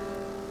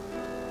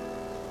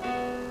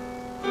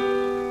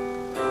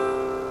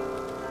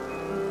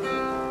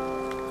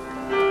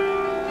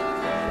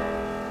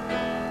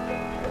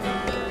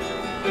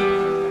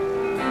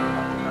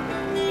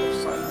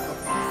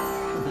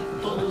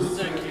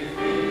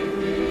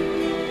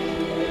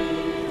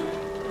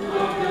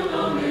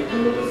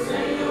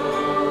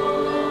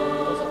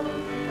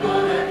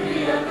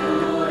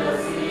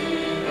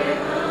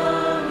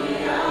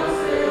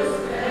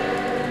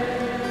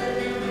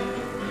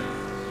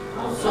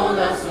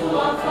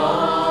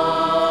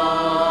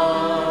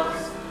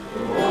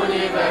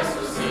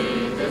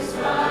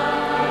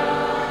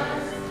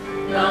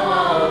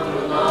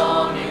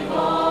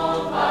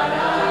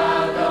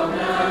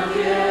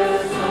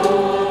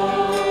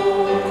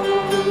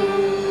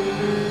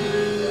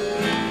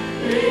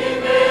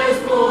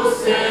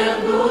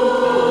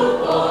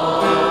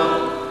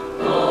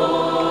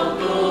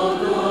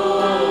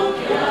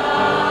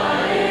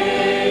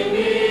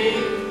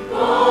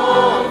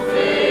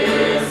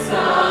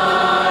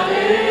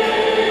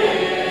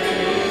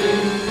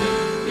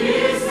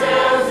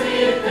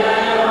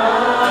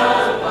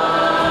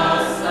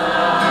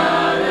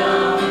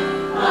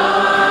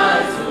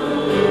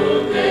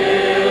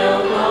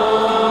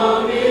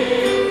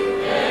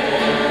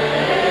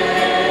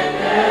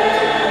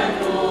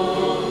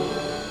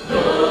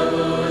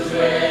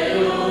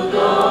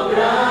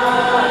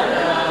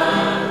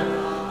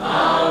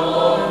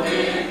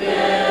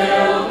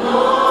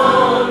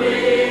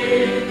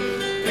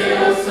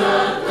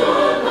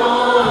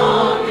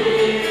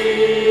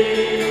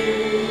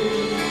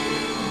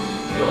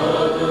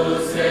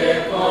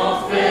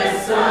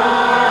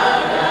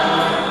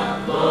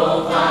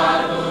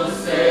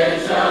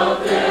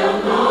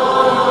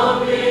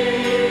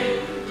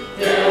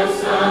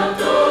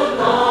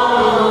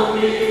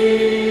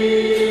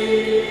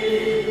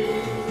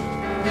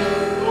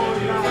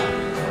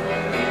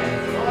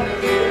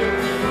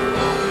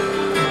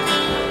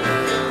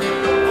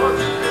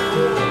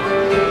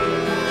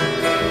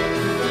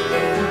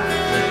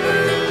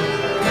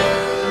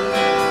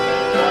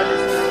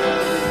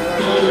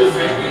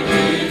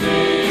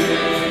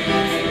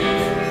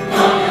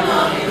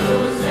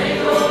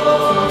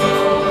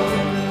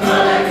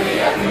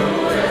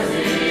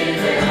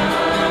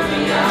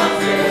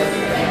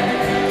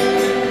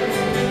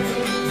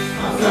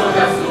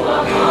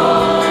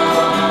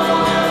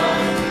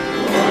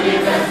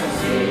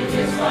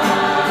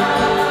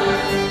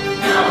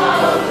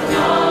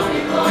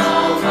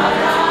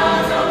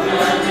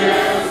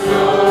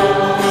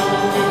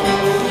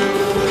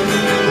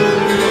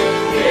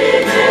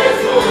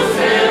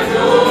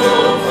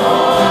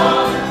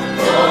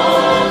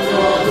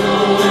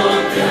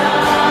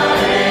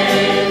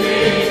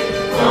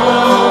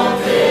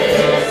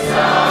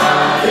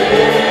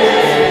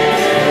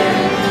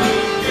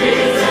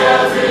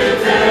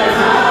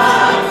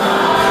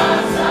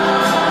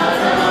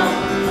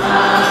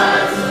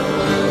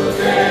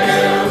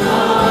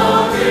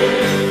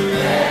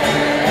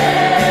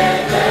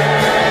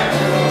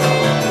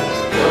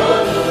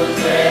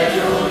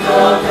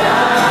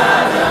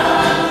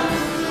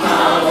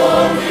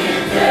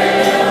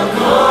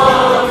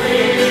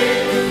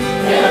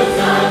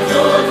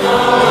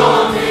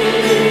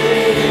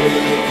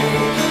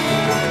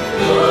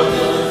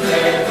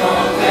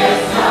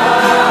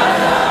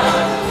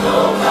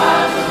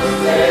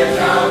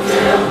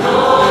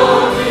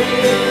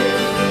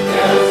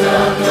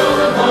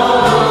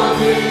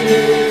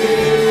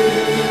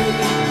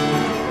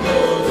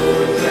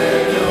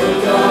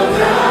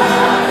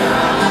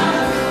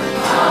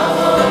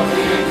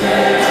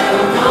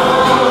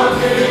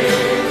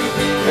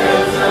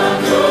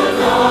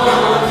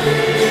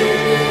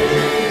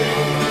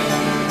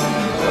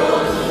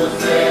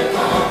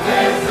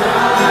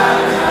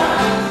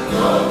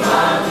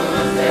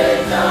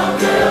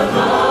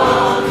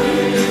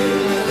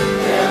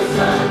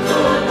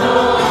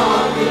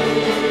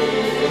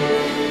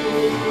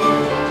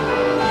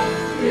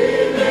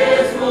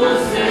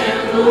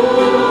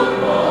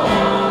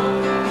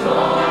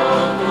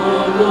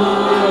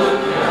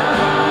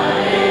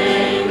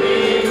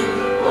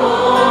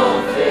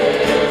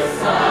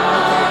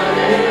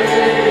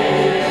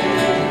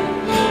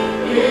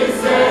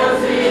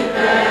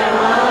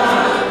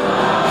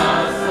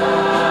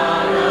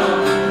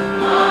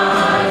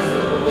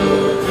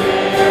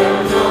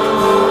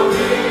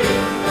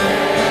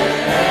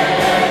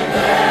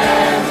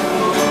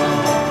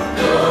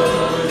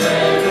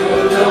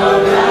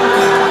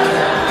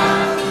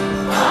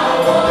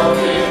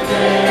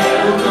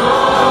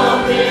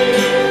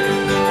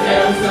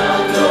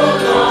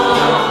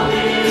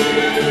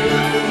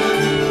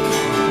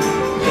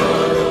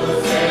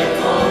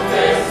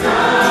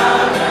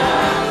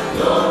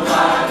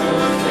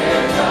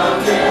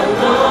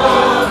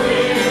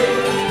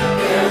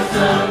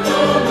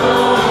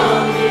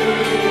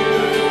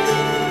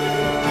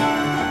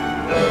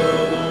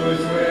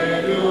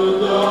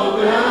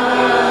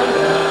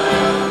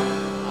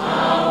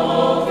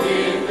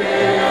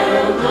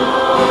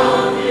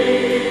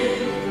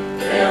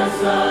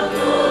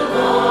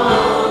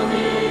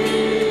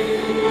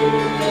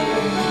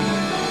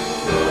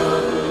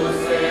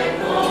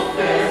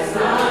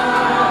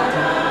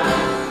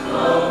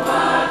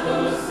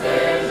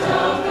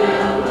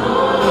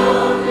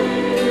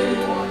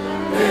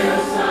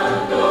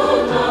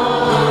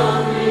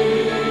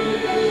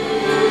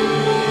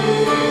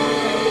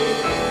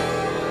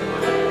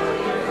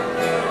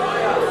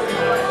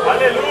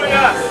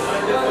 Aleluia.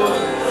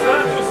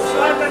 Santo,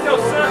 santo é teu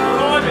santo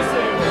nome,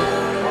 Senhor.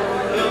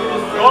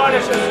 Glória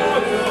a Jesus.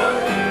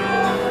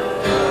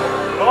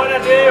 Glória a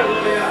Deus.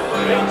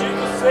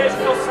 Bendito seja o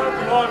teu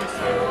santo nome,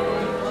 Senhor.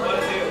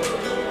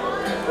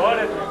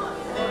 Glória a Deus.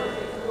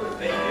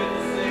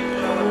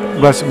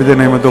 Blessed be the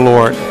name of the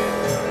Lord.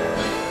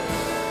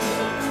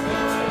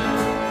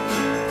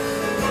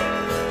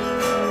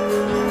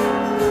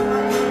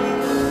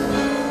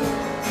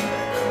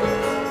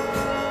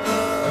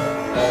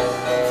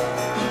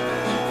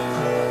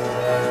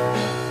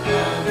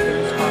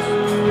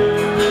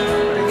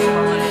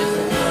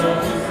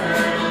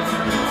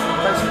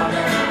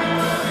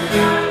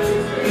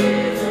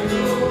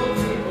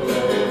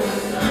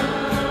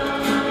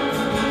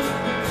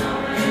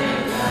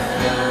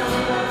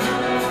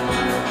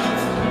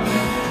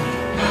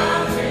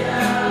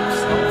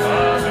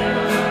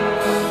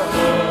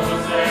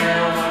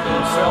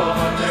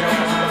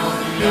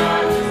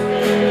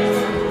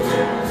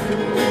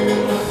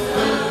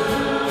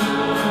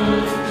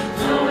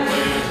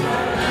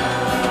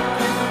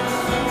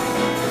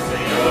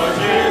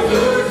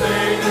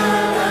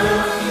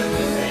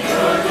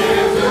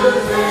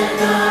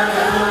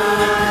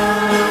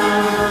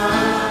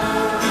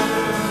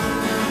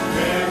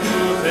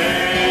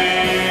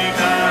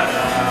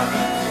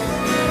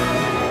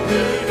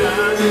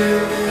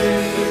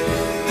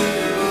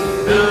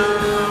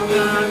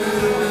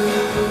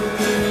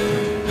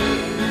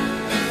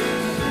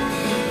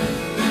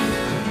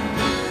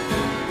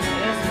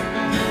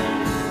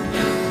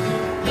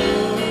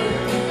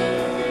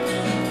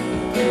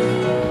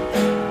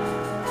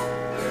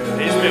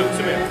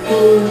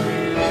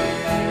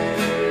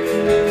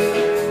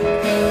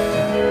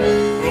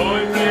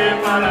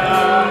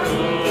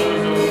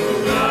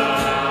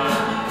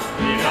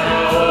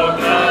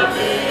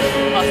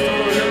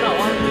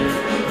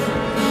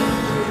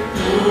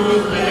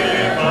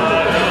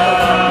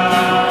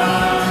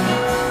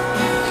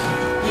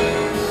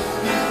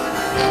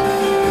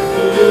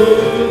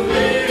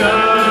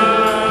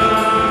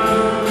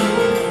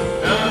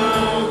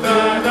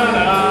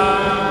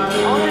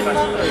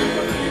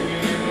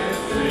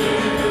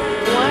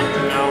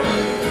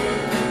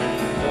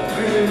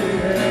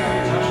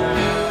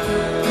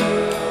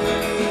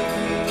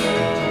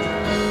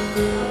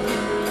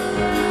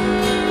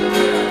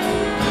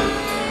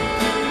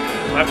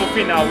 Vai pro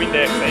final, o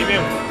index, aí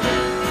mesmo.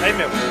 Aí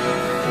mesmo.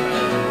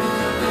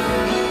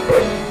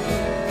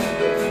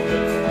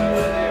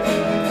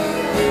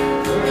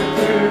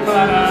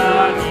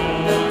 Para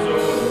nos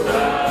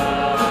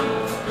usar,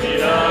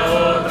 vira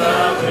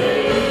outra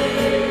vez.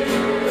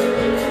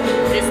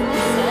 Esse não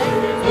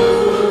segue.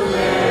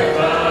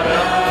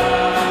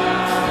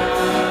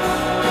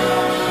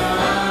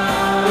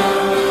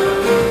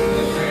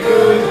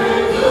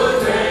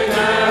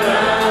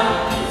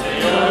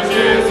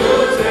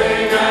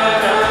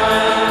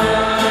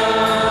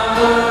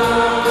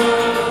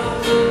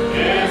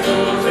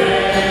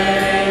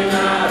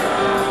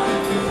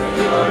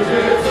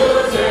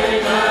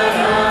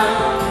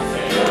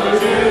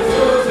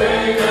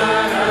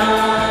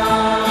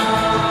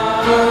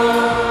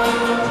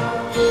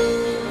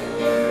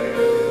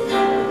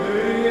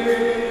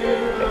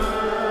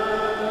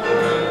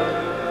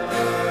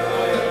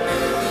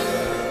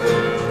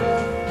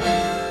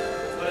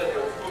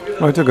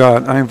 Glory to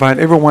God. I invite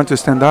everyone to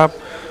stand up.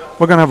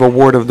 We're going to have a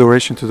word of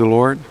adoration to the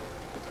Lord.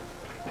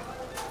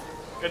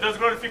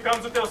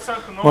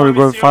 Lord, we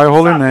glorify your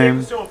holy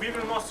name.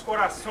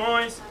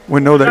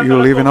 We know that you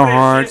live in our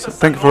hearts.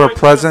 Thank you for your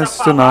presence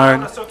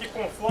tonight.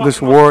 This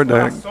word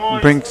that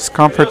brings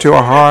comfort to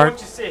our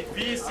heart.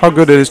 How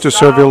good it is to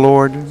serve you,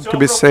 Lord, to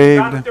be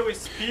saved,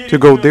 to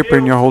go deeper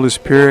in your Holy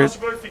Spirit.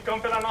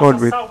 Lord,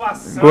 we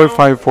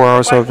glorify you for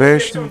our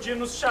salvation,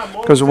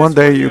 because one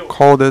day you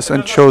called us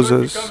and chose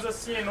us.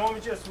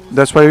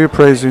 That's why we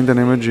praise you in the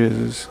name of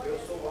Jesus.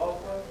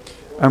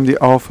 I'm the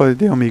Alpha,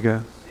 the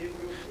Omega,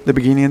 the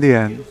beginning and the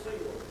end,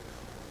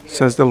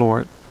 says the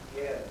Lord,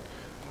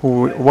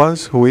 who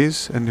was, who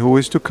is, and who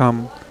is to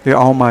come, the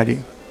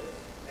Almighty.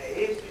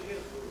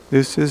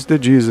 This is the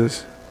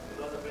Jesus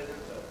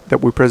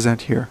that we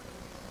present here.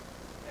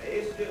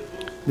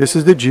 This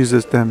is the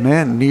Jesus that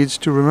man needs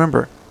to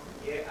remember.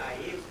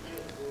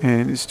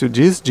 And it's to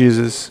this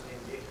Jesus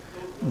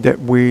that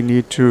we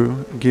need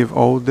to give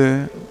all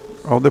the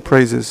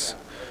praises,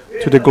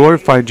 to the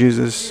glorified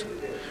Jesus,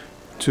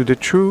 to the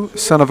true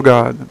Son of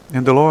God.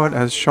 And the Lord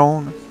has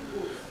shown,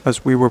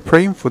 as we were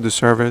praying for the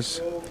service,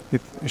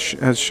 it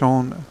has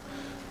shown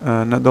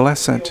an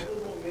adolescent.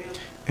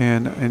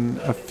 And in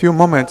a few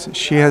moments,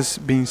 she has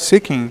been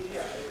seeking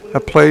a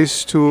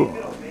place to.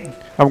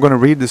 I'm going to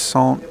read the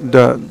song,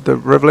 the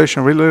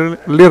Revelation really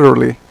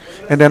literally,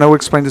 and then I will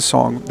explain the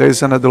song. There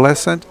is an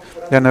adolescent,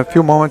 and in a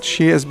few moments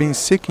she has been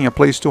seeking a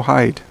place to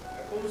hide.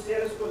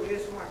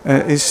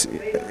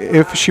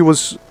 If she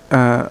was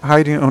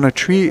hiding on a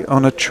tree,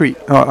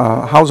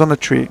 house on a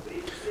tree,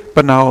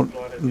 but now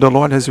the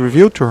Lord has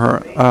revealed to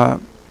her a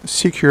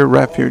secure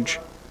refuge.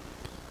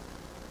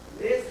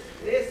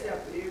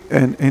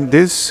 And in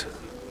this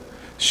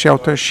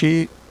shelter,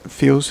 she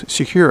feels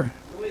secure.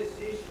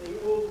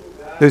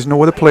 There's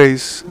no other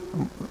place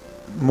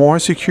more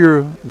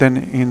secure than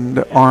in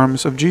the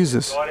arms of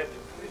Jesus. Glória a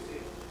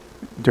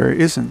Deus. There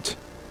isn't.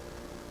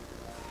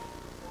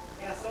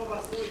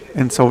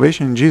 And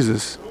salvation in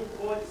Jesus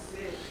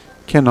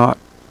cannot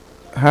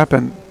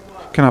happen,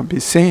 cannot be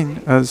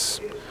seen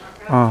as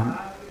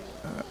a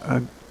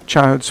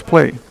child's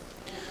play.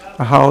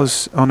 A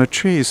house on a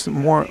tree is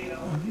more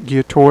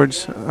geared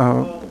towards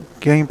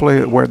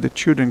gameplay where the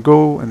children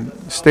go and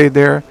stay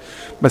there.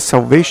 But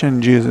salvation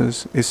in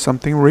Jesus is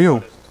something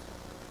real.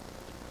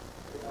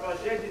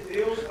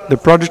 The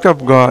project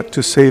of God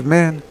to save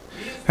man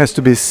has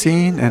to be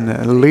seen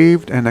and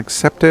lived and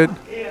accepted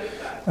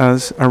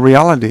as a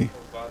reality.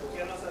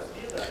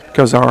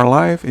 Because our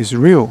life is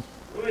real.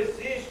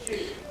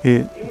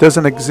 It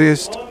doesn't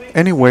exist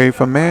any way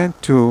for man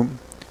to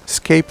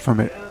escape from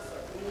it.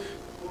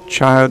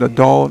 Child,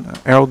 adult,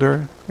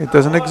 elder, it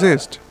doesn't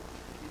exist.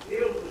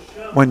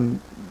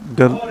 When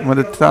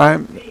the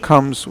time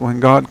comes when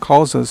God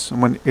calls us,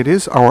 when it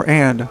is our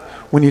end,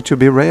 we need to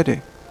be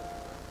ready.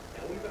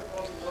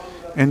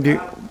 And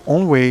the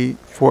only way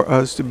for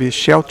us to be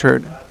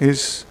sheltered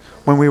is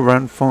when we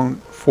run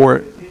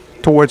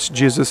towards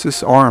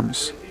Jesus'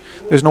 arms.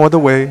 There's no other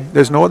way,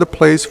 there's no other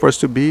place for us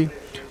to be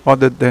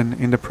other than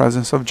in the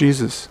presence of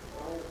Jesus.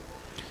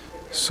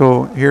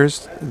 So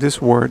here's this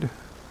word.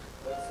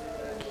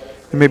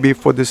 It may be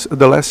for this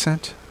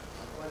adolescent,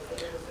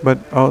 but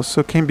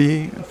also can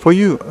be for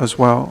you as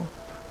well,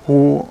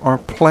 who are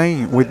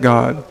playing with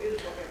God,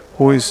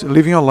 who is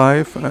living your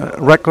life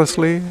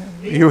recklessly.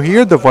 You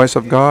hear the voice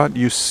of God,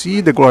 you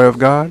see the glory of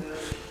God,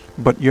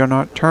 but you're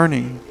not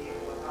turning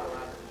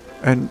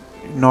and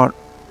not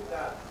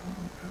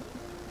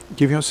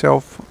giving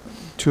yourself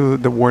to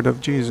the word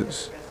of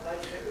Jesus.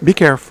 Be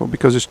careful,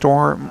 because the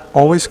storm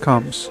always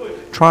comes.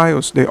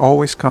 Trials, they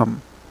always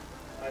come.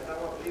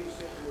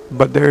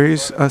 But there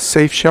is a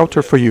safe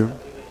shelter for you.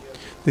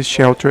 This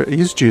shelter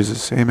is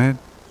Jesus. Amen.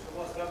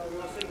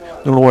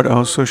 The Lord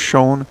also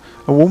shown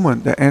a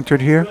woman that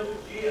entered here,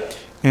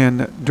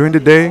 and during the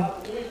day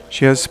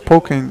she has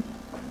spoken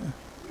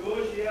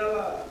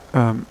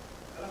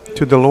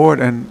to the Lord,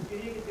 and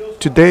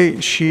today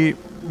she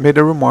made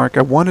a remark.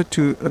 I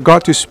wanted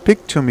God to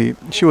speak to me.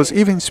 She was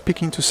even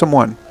speaking to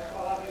someone.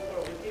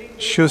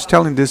 She was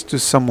telling this to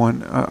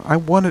someone. I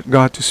wanted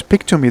God to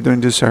speak to me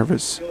during this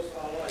service.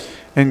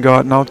 And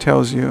God now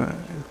tells you,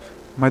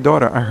 my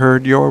daughter, I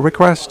heard your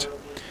request.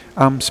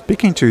 I'm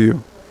speaking to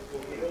you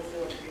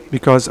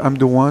because I'm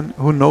the one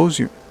who knows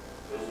you.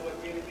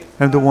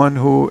 I'm the one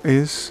who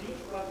is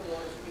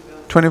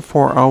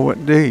 24-hour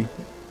day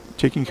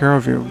taking care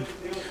of you.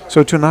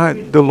 So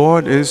tonight, the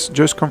Lord is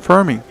just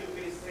confirming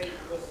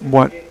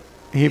what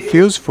He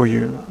feels for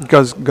you,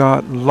 because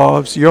God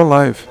loves your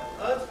life.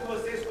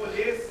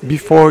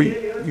 Before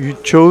you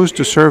chose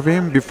to serve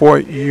Him, before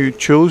you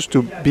chose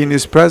to be in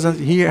His presence,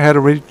 He had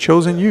already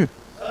chosen you.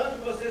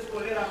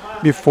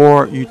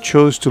 Before you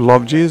chose to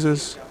love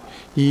Jesus,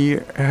 He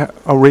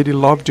already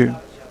loved you.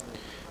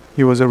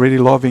 He was already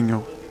loving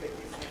you.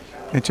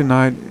 And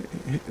tonight,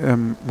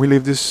 we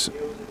leave this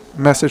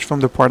message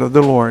from the part of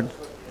the Lord.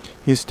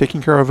 He's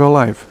taking care of your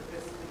life.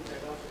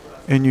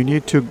 And you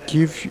need to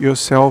give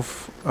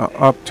yourself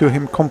up to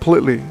Him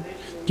completely.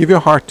 Give your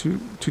heart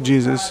to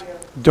Jesus.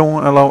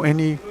 Don't allow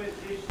any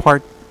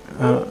part,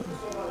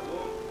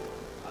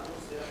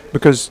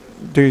 because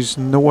there is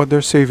no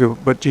other Savior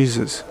but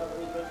Jesus.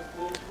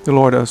 The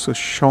Lord has also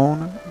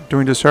shown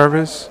during the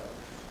service,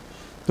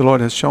 the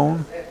Lord has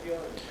shown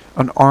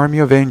an army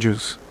of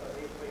angels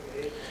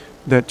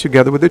that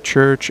together with the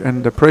church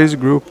and the praise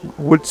group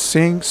would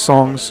sing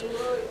songs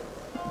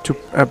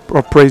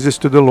of praises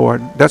to the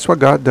Lord. That's what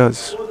God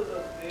does.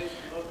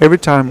 Every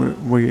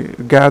time we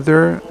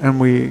gather and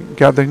we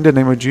gather in the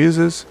name of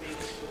Jesus,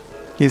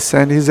 He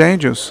sends His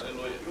angels.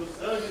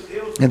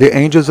 And the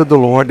angels of the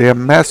Lord, they are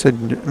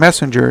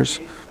messengers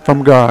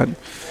from God,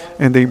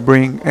 and they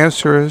bring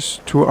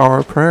answers to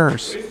our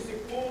prayers.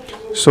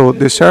 So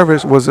this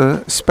service was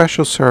a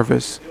special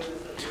service,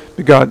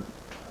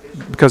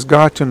 because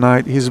God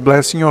tonight, He's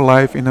blessing your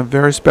life in a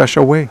very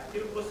special way.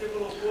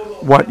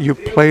 What you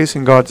place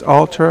in God's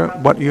altar,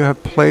 what you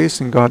have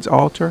placed in God's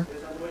altar,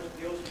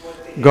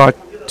 God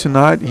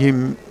tonight, He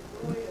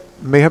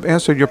may have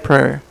answered your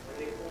prayer,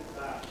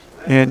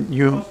 and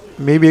you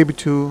may be able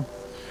to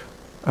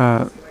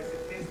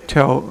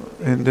tell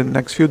in the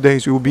next few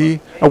days you will be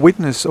a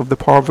witness of the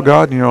power of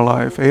God in your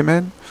life.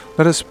 Amen.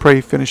 Let us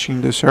pray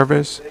finishing the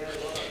service.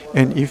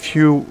 And if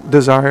you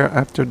desire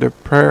after the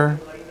prayer,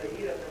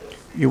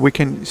 we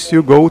can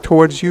still go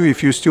towards you.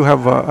 If you still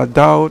have a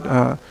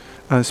doubt,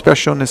 a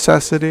special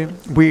necessity,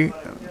 we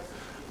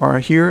are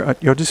here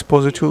at your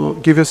disposal to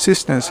give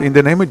assistance. In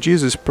the name of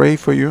Jesus, pray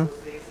for you,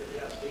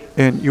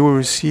 and you will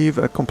receive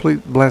a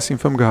complete blessing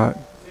from God.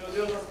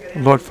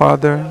 Lord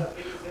Father,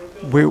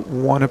 we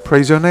want to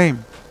praise your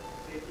name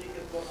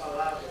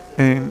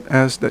and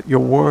ask that your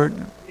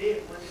word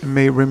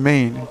may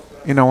remain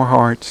in our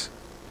hearts.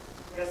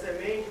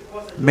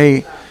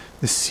 May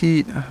the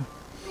seed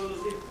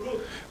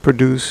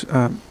produce,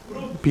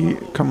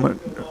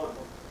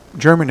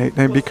 germinate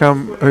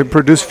and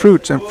produce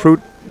fruits and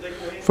fruit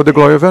for the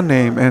glory of your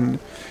name, and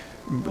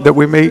that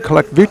we may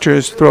collect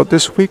victories throughout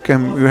this week,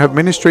 and we have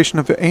ministration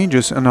of the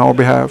angels on our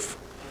behalf,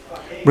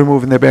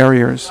 removing the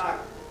barriers,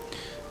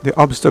 the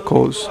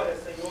obstacles,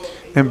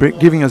 and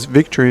giving us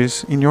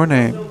victories in your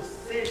name,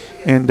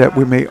 and that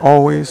we may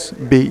always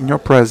be in your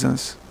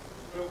presence,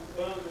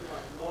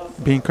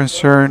 being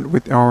concerned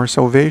with our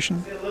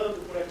salvation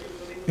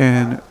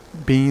and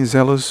being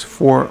zealous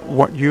for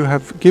what you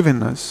have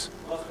given us,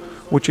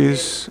 which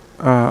is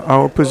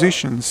our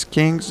positions,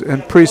 kings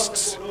and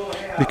priests,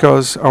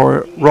 because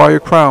our royal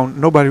crown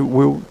nobody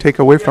will take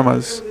away from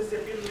us,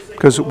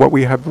 because what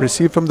we have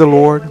received from the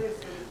Lord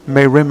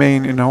may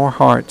remain in our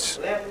hearts.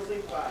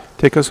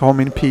 Take us home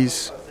in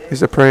peace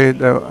is a prayer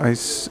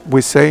that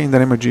we say in the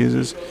name of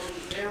Jesus.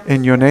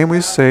 In your name we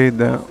say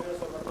the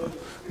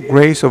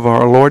grace of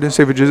our Lord and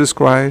Savior Jesus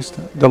Christ,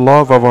 the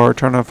love of our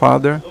eternal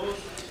Father,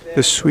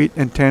 the sweet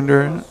and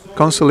tender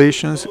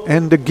consolations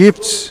and the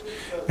gifts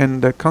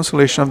and the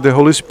consolation of the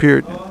Holy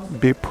Spirit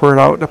be poured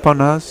out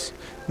upon us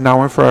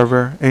now and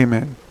forever.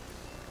 Amen.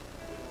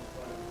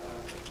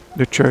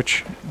 The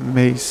church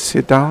may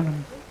sit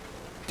down,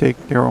 take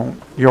your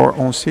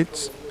own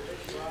seats.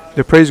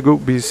 The praise group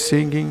will be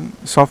singing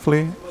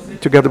softly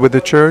together with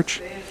the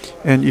church,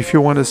 and if you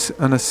want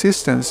an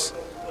assistance,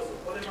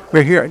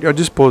 we're here at your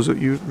disposal.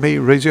 You may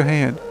raise your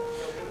hand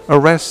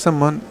or ask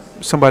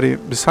somebody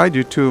beside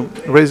you to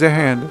raise their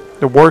hand.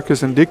 The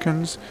workers and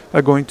deacons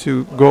are going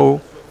to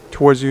go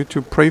towards you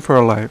to pray for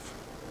your life.